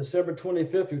 On December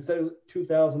 25th,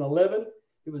 2011,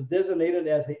 he was designated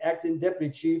as the acting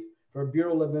deputy chief for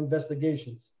Bureau of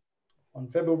Investigations. On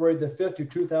February the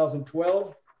 5th,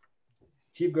 2012,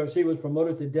 Chief Garcia was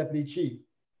promoted to deputy chief.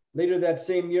 Later that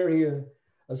same year, he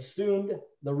assumed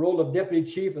the role of deputy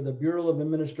chief of the Bureau of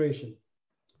Administration.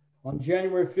 On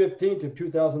January 15th of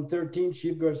 2013,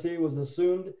 Chief Garcia was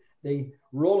assumed the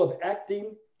role of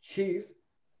acting chief.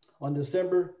 On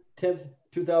December 10th,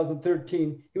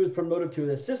 2013, he was promoted to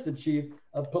assistant chief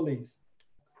of police.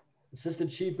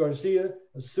 Assistant Chief Garcia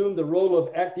assumed the role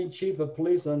of acting chief of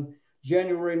police on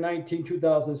January 19,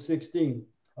 2016,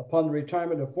 upon the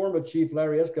retirement of former Chief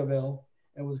Larry Esquivel,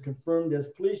 and was confirmed as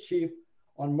police chief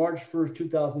on March 1st,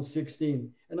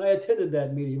 2016. And I attended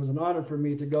that meeting. It was an honor for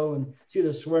me to go and see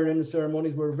the swearing-in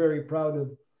ceremonies. We're very proud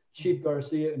of Chief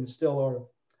Garcia and still are.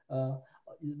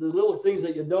 The little things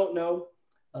that you don't know,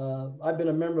 I've been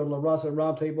a member of La Raza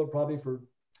Roundtable probably for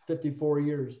 54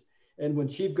 years. And when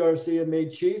Chief Garcia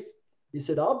made chief, he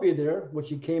said, I'll be there, which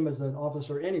he came as an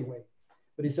officer anyway.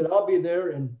 But he said, I'll be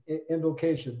there in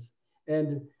invocations.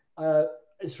 And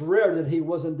it's rare that he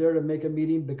wasn't there to make a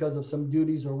meeting because of some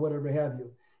duties or whatever have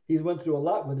you. He's went through a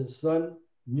lot with his son,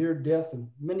 near death, and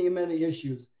many, many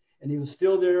issues. And he was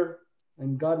still there.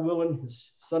 And God willing,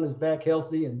 his son is back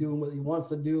healthy and doing what he wants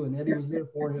to do. And Eddie was there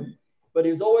for him. But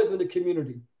he was always in the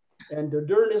community. And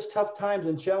during his tough times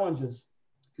and challenges,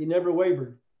 he never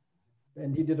wavered.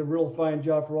 And he did a real fine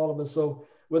job for all of us. So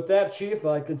with that, Chief,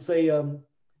 I can say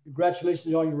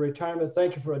congratulations on your retirement.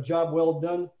 Thank you for a job well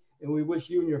done. And we wish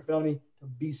you and your family to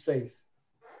be safe.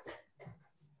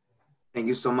 Thank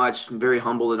you so much. I'm very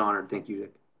humbled and honored. Thank you,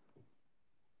 Dick.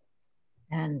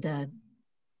 And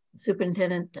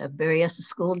Superintendent of Berryessa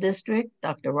School District,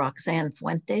 Dr. Roxanne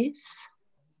Fuentes.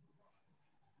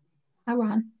 Hi,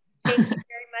 Ron. Thank you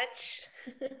very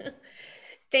much.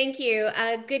 Thank you.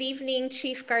 Good evening,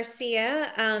 Chief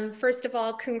Garcia. First of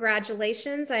all,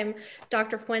 congratulations. I'm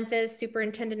Dr. Fuentes,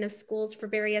 Superintendent of Schools for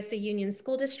Berryessa Union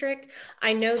School District.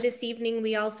 I know this evening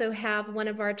we also have one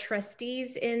of our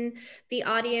trustees in the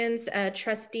audience,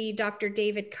 Trustee Dr.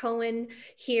 David Cohen,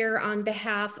 here on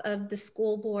behalf of the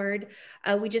school board.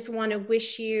 We just want to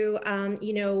wish you,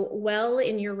 well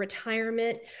in your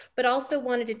retirement, but also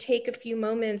wanted to take a few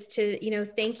moments to,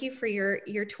 thank you for your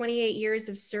 28 years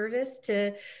of service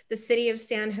to the city of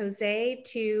San Jose,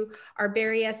 to our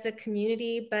Berryessa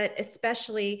community, but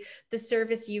especially the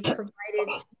service you've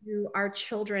provided to our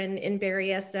children in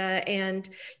Berryessa and,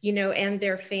 and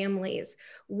their families.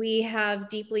 We have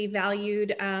deeply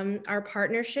valued our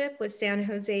partnership with San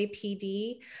Jose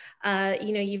PD.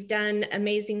 You've done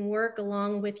amazing work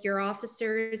along with your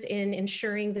officers in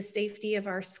ensuring the safety of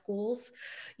our schools.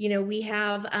 We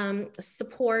have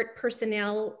support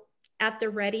personnel at the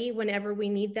ready whenever we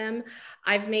need them.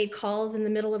 I've made calls in the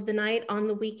middle of the night on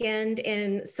the weekend,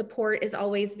 and support is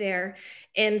always there.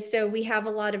 And so we have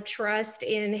a lot of trust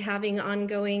in having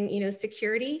ongoing,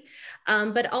 security.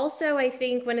 But also I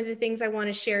think one of the things I want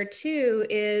to share too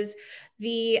is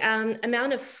the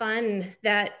amount of fun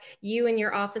that you and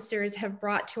your officers have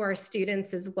brought to our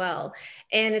students as well.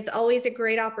 And it's always a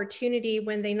great opportunity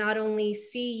when they not only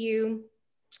see you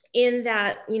in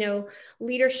that,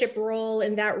 leadership role,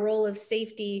 in that role of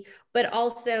safety, but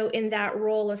also in that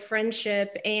role of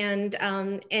friendship and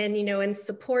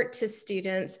support to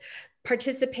students,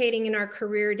 participating in our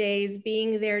career days,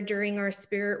 being there during our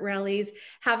spirit rallies,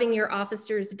 having your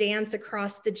officers dance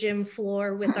across the gym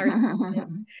floor with our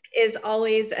students is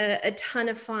always a ton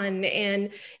of fun. And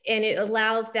it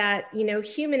allows that,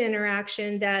 human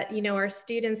interaction that, our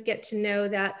students get to know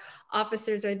that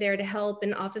officers are there to help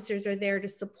and officers are there to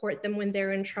support them when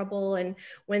they're in trouble and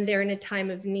when they're in a time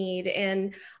of need.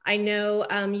 And I know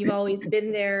you've always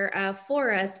been there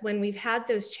for us when we've had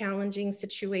those challenging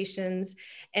situations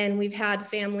and we've had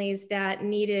families that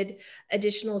needed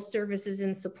additional services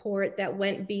and support that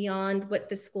went beyond what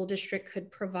the school district could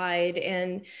provide.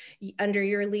 And under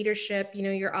your leadership,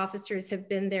 your officers have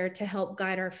been there to help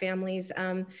guide our families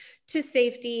to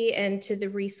safety and to the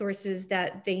resources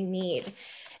that they need.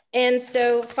 And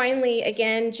so finally,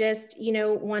 again, just,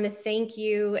 want to thank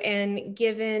you, and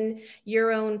given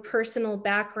your own personal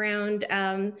background,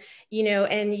 and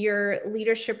your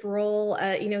leadership role,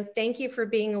 thank you for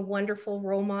being a wonderful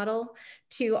role model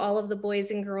to all of the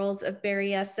boys and girls of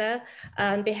Berryessa.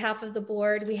 On behalf of the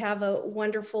board, we have a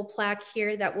wonderful plaque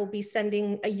here that we'll be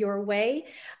sending your way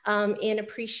in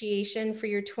appreciation for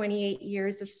your 28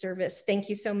 years of service. Thank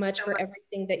you so much for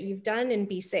everything that you've done, and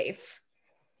be safe.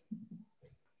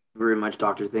 Very much,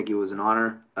 Doctor. Thank you. It was an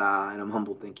honor, and I'm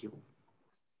humbled. Thank you.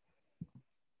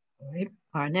 All right.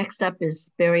 Our next up is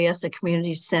Berryessa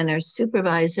Community Center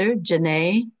Supervisor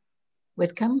Janae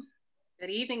Whitcomb. Good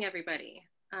evening, everybody.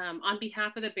 On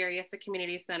behalf of the Berryessa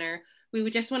Community Center, we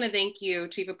would just want to thank you,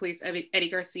 Chief of Police Eddie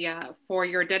Garcia, for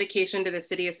your dedication to the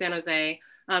city of San Jose,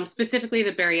 specifically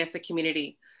the Berryessa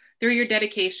community. Through your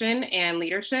dedication and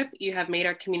leadership, you have made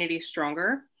our community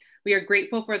stronger. We are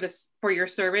grateful for your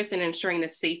service in ensuring the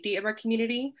safety of our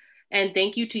community. And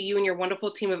thank you to you and your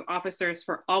wonderful team of officers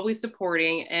for always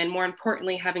supporting and, more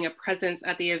importantly, having a presence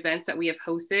at the events that we have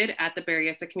hosted at the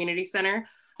Berryessa Community Center.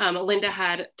 Linda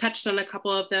had touched on a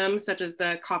couple of them, such as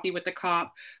the Coffee with the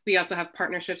Cop. We also have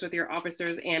partnerships with your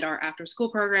officers and our after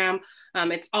school program.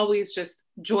 It's always just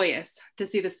joyous to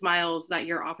see the smiles that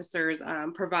your officers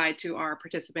provide to our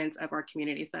participants of our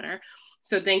community center.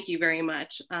 So thank you very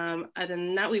much. Other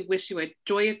than that, we wish you a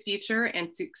joyous future and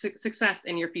success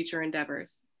in your future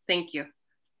endeavors. Thank you.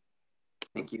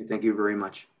 Thank you. Thank you very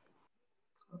much.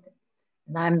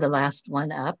 And I'm the last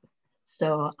one up.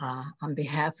 So on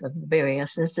behalf of the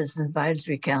Berryessa Citizens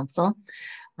Advisory Council,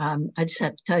 I just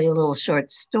have to tell you a little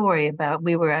short story about,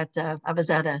 I was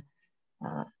at a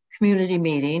community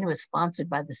meeting. It was sponsored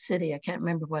by the city. I can't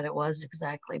remember what it was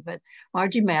exactly, but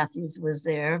Margie Matthews was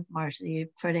there, Margie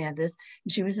Fernandez,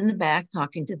 and she was in the back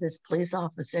talking to this police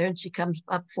officer, and she comes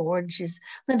up forward and she's,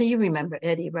 Linda, you remember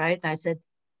Eddie, right? And I said,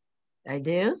 I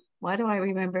do. Why do I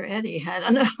remember Eddie? I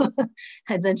don't know.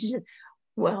 And then she said,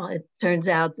 Well, it turns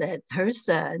out that her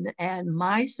son and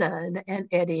my son and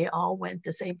Eddie all went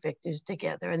to St. Victor's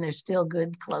together, and they're still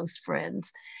good, close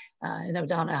friends. I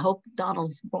hope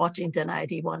Donald's watching tonight.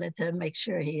 He wanted to make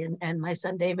sure and my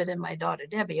son David and my daughter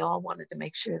Debbie all wanted to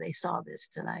make sure they saw this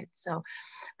tonight. So,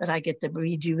 but I get to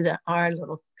read you our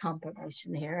little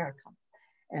confirmation here.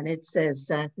 And it says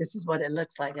that this is what it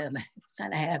looks like. It's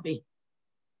kind of heavy.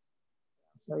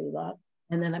 I'll show you that.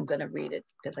 And then I'm going to read it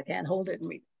because I can't hold it and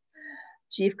read it.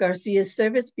 Chief Garcia's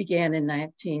service began in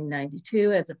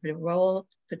 1992 as a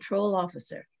patrol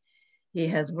officer. He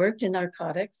has worked in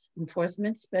narcotics,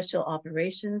 enforcement, special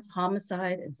operations,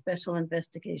 homicide, and special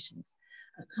investigations.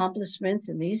 Accomplishments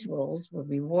in these roles were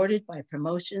rewarded by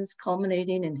promotions,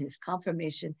 culminating in his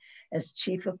confirmation as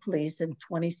Chief of Police in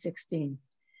 2016.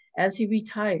 As he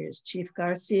retires, Chief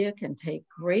Garcia can take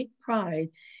great pride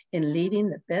in leading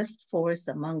the best force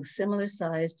among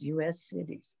similar-sized U.S.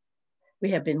 cities.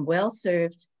 We have been well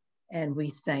served, and we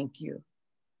thank you.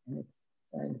 And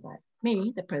it's signed by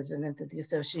me, the president of the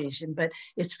association, but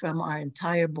it's from our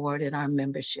entire board and our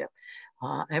membership.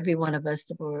 Every one of us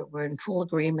were in full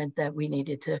agreement that we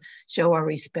needed to show our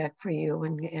respect for you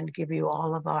and give you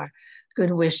all of our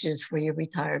good wishes for your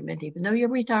retirement, even though you're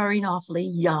retiring awfully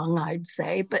young, I'd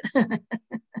say, but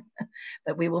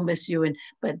but we will miss you.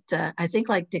 But I think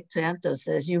like Dick Santos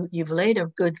says, you've laid a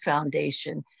good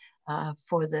foundation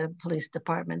for the police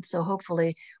department. So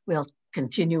hopefully we'll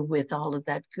continue with all of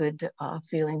that good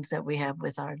feelings that we have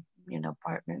with our,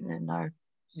 partner and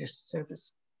your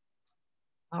service.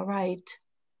 All right.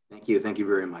 Thank you. Thank you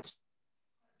very much.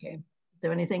 Okay. Is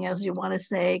there anything else you want to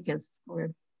say? Because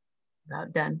we're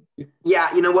about done.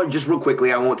 Yeah, you know what? Just real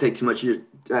quickly, I won't take too much of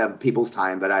your people's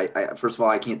time, but I first of all,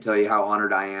 I can't tell you how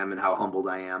honored I am and how humbled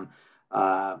I am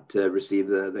to receive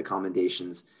the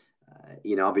commendations.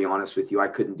 I'll be honest with you, I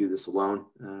couldn't do this alone.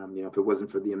 If it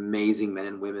wasn't for the amazing men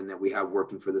and women that we have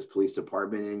working for this police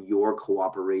department and your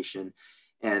cooperation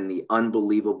and the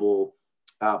unbelievable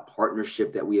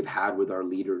partnership that we have had with our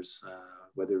leaders,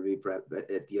 whether it be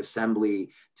at the assembly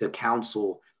to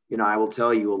council, I will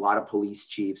tell you, a lot of police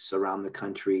chiefs around the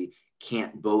country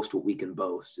can't boast what we can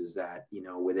boast, is that,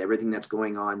 with everything that's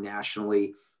going on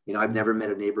nationally, I've never met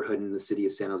a neighborhood in the city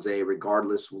of San Jose,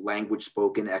 regardless language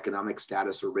spoken, economic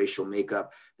status, or racial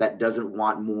makeup, that doesn't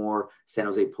want more San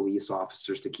Jose police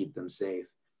officers to keep them safe.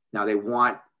 Now they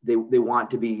want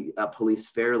to be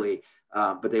policed fairly,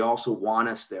 but they also want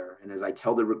us there. And as I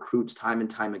tell the recruits time and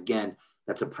time again,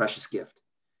 that's a precious gift.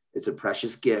 It's a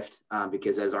precious gift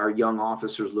because as our young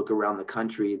officers look around the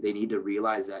country, they need to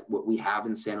realize that what we have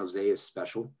in San Jose is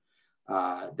special,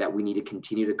 that we need to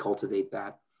continue to cultivate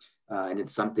that. And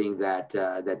it's something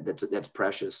that's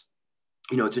precious.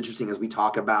 It's interesting as we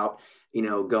talk about,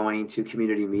 going to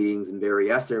community meetings and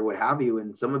Berryessa or what have you.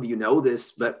 And some of you know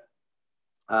this, but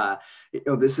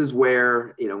this is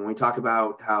where, when we talk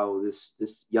about how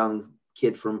this young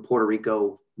kid from Puerto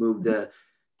Rico moved to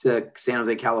San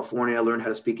Jose, California, learned how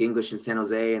to speak English in San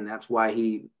Jose, and that's why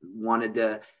he wanted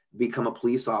to become a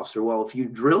police officer. Well, if you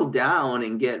drill down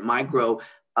and get micro,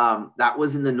 that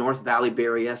was in the North Valley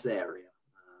Berryessa area.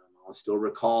 I still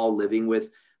recall living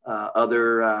with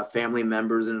other family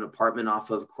members in an apartment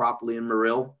off of Cropley and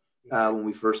Murrill when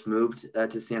we first moved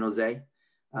to San Jose.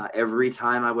 Every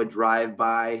time I would drive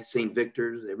by St.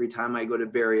 Victor's, every time I go to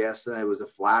Berryessa, it was a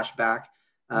flashback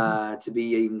to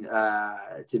being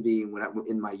when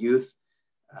in my youth,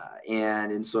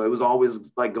 and so it was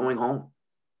always like going home.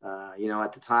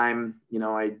 At the time,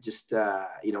 I just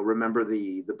remember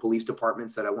the police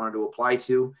departments that I wanted to apply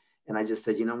to. And I just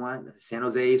said, you know what, San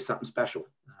Jose is something special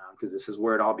because this is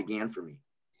where it all began for me.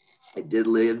 I did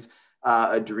live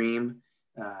a dream,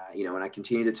 and I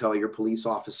continue to tell your police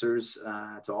officers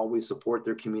to always support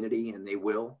their community, and they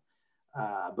will.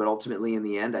 But ultimately, in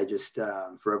the end, I just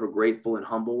forever grateful and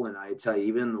humble. And I tell you,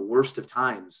 even in the worst of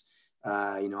times,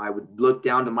 I would look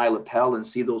down to my lapel and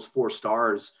see those 4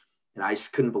 stars, and I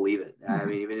just couldn't believe it. I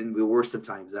mean, even in the worst of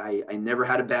times, I never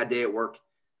had a bad day at work.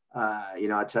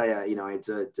 I tell you, it's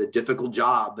a difficult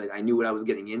job, but I knew what I was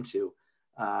getting into.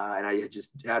 And I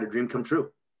just had a dream come true.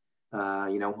 I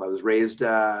was raised,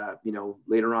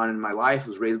 later on in my life,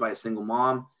 was raised by a single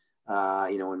mom,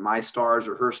 and my stars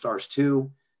are her stars too.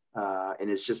 And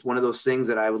it's just one of those things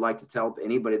that I would like to tell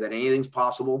anybody that anything's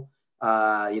possible.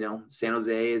 San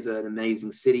Jose is an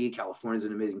amazing city. California is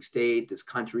an amazing state. This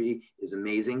country is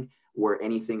amazing where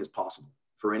anything is possible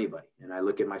for anybody. And I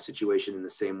look at my situation in the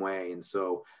same way. And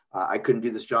so I couldn't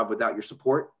do this job without your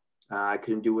support. I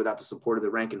couldn't do it without the support of the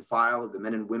rank and file, of the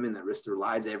men and women that risk their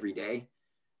lives every day.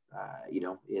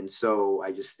 And so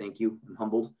I just thank you. I'm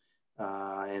humbled,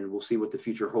 and we'll see what the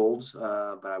future holds.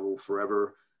 But I will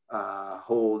forever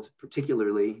hold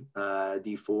particularly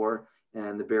D4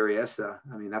 and the Berryessa.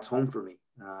 I mean, that's home for me.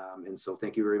 And so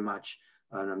thank you very much.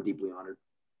 And I'm deeply honored.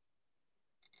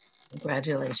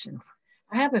 Congratulations.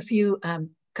 I have a few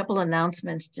couple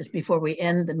announcements just before we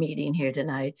end the meeting here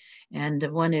tonight. And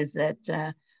one is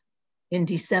that in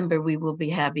December, we will be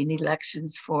having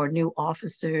elections for new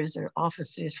officers or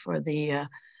officers for the,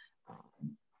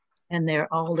 and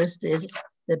they're all listed.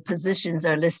 The positions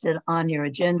are listed on your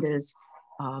agendas.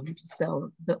 So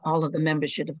all of the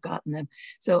members should have gotten them.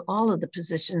 So all of the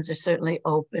positions are certainly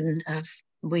open.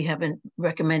 We haven't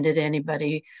recommended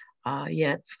anybody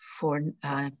yet for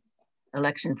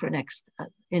election for next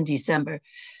in December.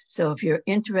 So if you're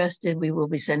interested, we will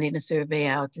be sending a survey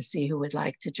out to see who would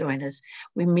like to join us.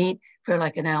 We meet for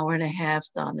like an hour and a half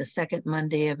on the second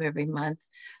Monday of every month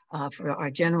for our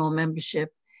general membership,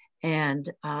 and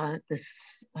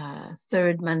this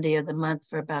third Monday of the month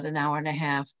for about an hour and a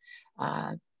half,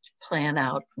 plan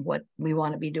out what we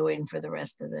want to be doing for the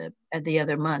rest of the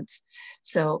other months.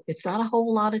 So it's not a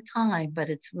whole lot of time, but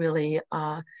it's really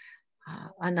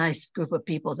a nice group of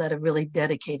people that are really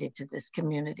dedicated to this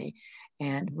community.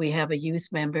 And we have a youth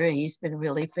member. He's been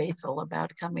really faithful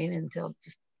about coming until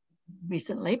just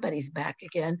recently, but he's back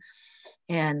again.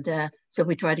 And so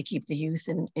we try to keep the youth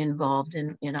involved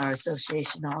in our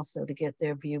association also to get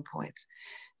their viewpoints.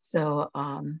 So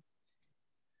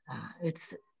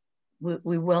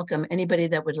we welcome anybody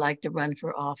that would like to run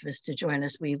for office to join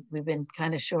us. We've been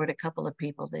kind of short a couple of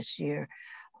people this year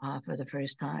for the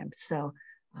first time. So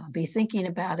be thinking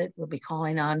about it. We'll be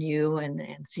calling on you and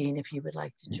seeing if you would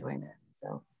like to join us.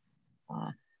 So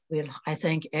I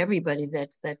thank everybody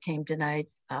that came tonight.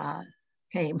 I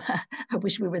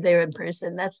wish we were there in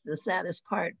person. That's the saddest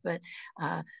part, but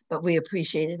we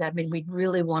appreciate it. I mean, we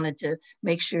really wanted to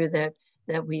make sure that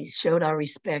we showed our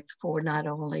respect for not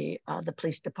only the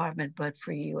police department, but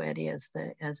for you, Eddie, as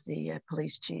the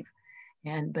police chief.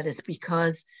 But it's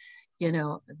because, you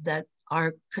know, that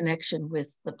our connection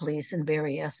with the police in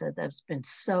Berryessa that's been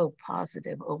so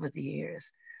positive over the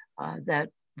years that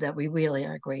we really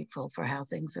are grateful for how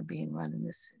things are being run in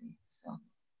this city. So,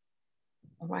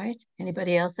 all right.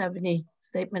 Anybody else have any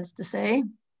statements to say?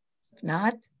 If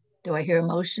not, do I hear a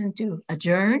motion to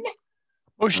adjourn?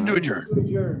 Motion to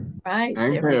adjourn. Right.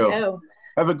 Thank there you. we go.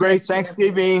 Have a great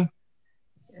Thanksgiving.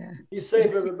 Yeah. Be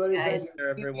safe, everybody. Guys. Thank you.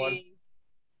 Everyone.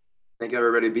 Thank you,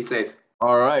 everybody. Be safe.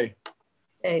 All right.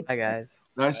 Hey. Hi, guys.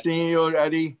 Nice seeing you,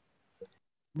 Eddie.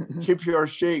 Keep your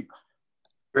shape.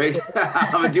 Great.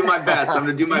 I'm going to do my best. I'm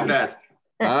going to do my best.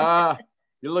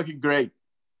 You're looking great.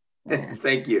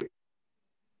 Thank you.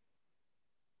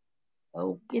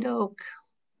 Okie doke.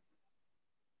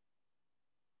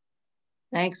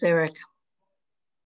 Thanks, Eric.